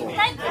wonderful.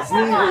 Thank you so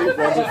Really, really much.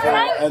 wonderful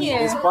Thank and you.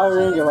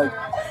 inspiring. And like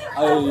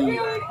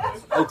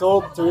I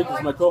told Tariq,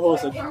 who's my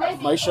co-host,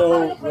 like my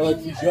show, we're like,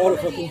 you gotta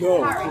fucking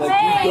go.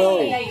 Like you go.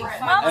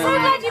 I'm so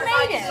glad you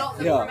made it.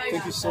 Yeah,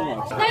 thank you so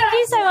much. Thank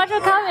you so much for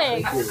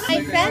coming.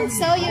 My friend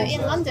saw you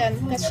in London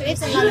because she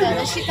lives in London,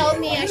 and she told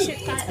me I should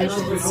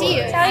see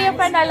you. Tell your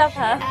friend I love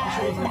her.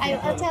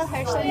 I'll tell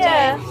her someday.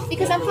 Yeah.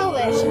 Because I'm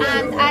Polish,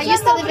 and I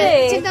used to live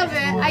in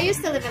I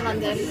used to live in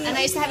London, and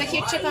I used to have a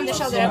huge chip on the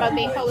shoulder about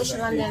being Polish in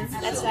London.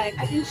 That's like.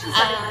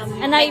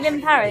 And now you live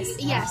in Paris?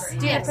 Yes.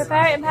 Do you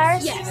prepare it in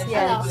Paris? Yes,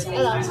 Yeah. a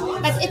lot.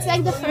 But it's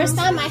like the first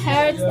time I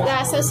heard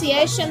the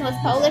association with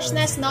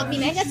Polishness not be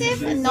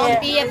negative and not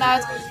be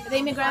about the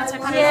immigrants are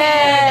coming here,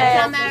 the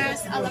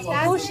plumbers, all of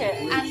that. Bullshit.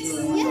 And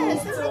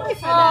yes, thank you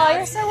for Oh, that.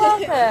 you're so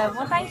welcome.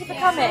 Well, thank you for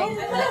coming.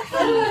 If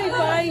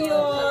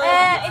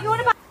you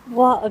want to.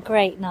 What a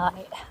great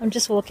night. I'm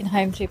just walking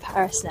home through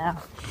Paris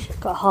now.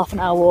 Got a half an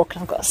hour walk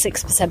and I've got a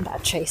 6%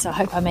 battery, so I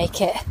hope I make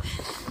it.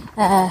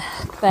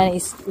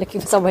 Bernie's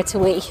looking for somewhere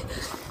to eat.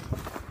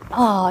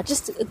 Oh,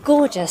 just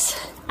gorgeous.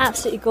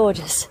 Absolutely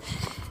gorgeous.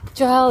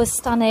 Joelle was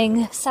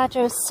stunning.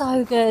 Sadra was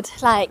so good.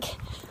 Like,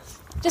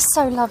 just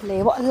so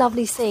lovely. What a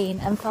lovely scene,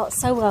 and felt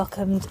so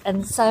welcomed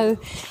and so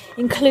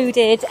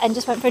included, and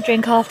just went for a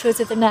drink afterwards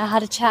with them there,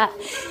 had a chat.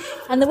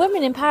 And the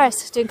women in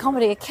Paris doing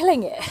comedy are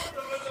killing it.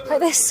 Like,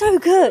 they're so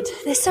good.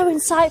 They're so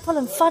insightful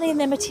and funny, and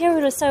their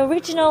material is so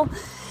original.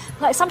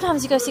 Like,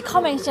 sometimes you go see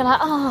comics, you're like,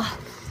 oh,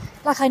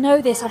 like I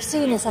know this, I've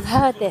seen this, I've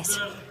heard this.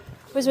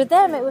 Whereas with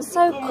them, it was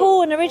so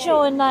cool and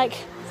original, and like,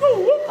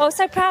 I was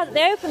so proud that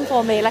they opened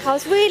for me. Like, I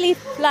was really,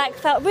 like,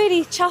 felt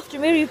really chuffed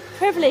and really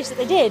privileged that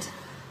they did.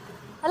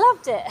 I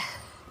loved it.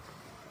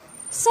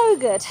 So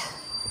good.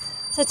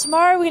 So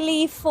tomorrow we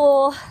leave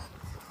for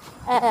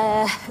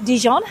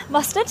Dijon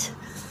mustard.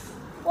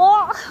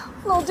 What?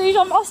 Little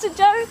Dijon mustard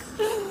joke.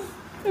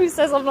 Who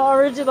says I'm not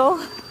original?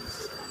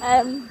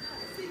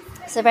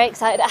 So very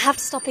excited. I have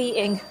to stop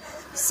eating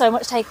so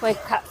much takeaway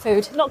crap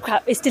food. Not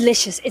crap, it's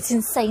delicious. It's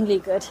insanely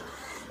good.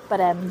 But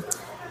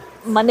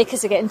my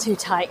knickers are getting too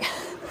tight.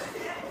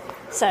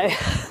 So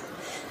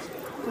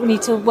we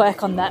need to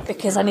work on that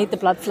because I need the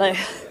blood flow.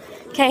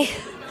 Okay?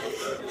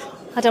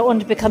 I don't want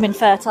to become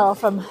infertile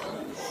from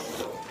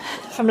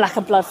lack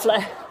of blood flow.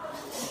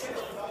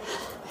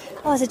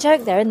 Oh, there's a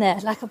joke there, isn't there?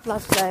 Lack of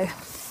blood flow.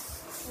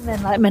 And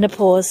then like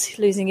menopause,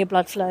 losing your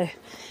blood flow.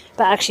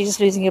 But actually just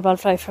losing your blood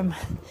flow from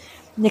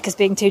knickers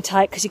being too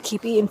tight because you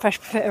keep eating fresh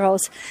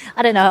profiteroles.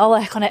 I don't know, I'll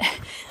work on it.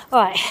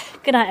 Alright,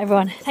 good night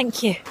everyone,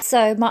 thank you.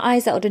 So my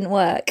iZettle didn't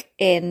work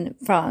in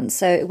France,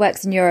 so it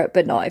works in Europe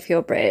but not if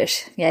you're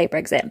British. Yay,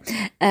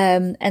 Brexit.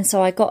 And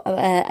so I got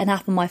an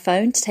app on my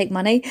phone to take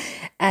money,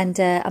 and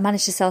I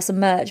managed to sell some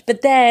merch.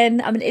 But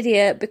then I'm an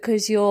idiot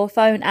because your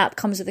phone app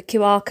comes with a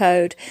QR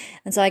code,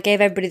 and so I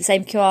gave everybody the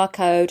same QR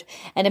code,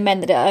 and it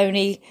meant that it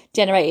only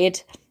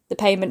generated the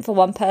payment for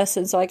one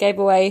person, so I gave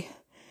away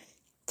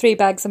 3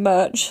 bags of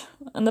merch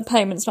and the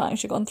payment's not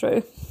actually gone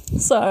through.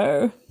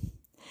 So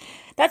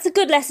that's a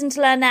good lesson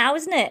to learn now,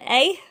 isn't it,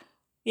 eh?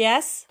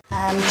 Yes?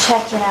 I'm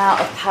checking out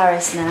of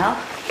Paris now,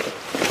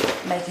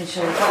 making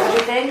sure we've got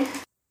everything.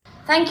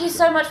 Thank you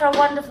so much for a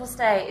wonderful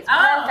stay. It's a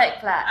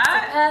perfect flat.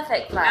 It's a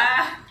perfect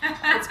flat.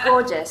 It's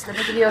gorgeous. Let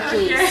me give you your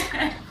keys.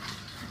 Okay.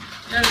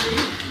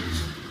 Lovely.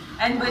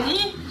 And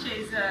Bonnie,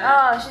 she's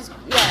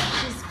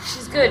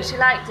she's good. She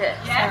liked it.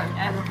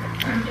 Yeah.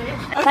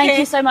 So. Thank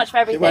you so much for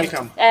everything. You're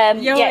welcome.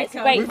 You're welcome. It's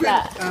a great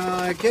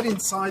flat. Get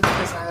inside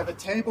because I have a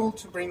table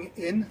to bring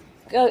in.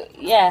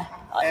 Yeah.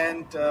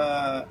 And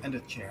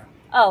a chair.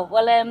 Oh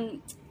well,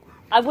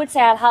 I would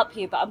say I'll help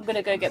you, but I'm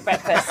gonna go get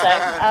breakfast. So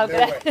I'm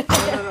gonna.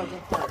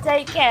 No,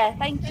 Take care.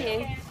 Thank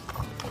you.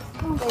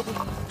 Oh,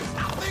 baby.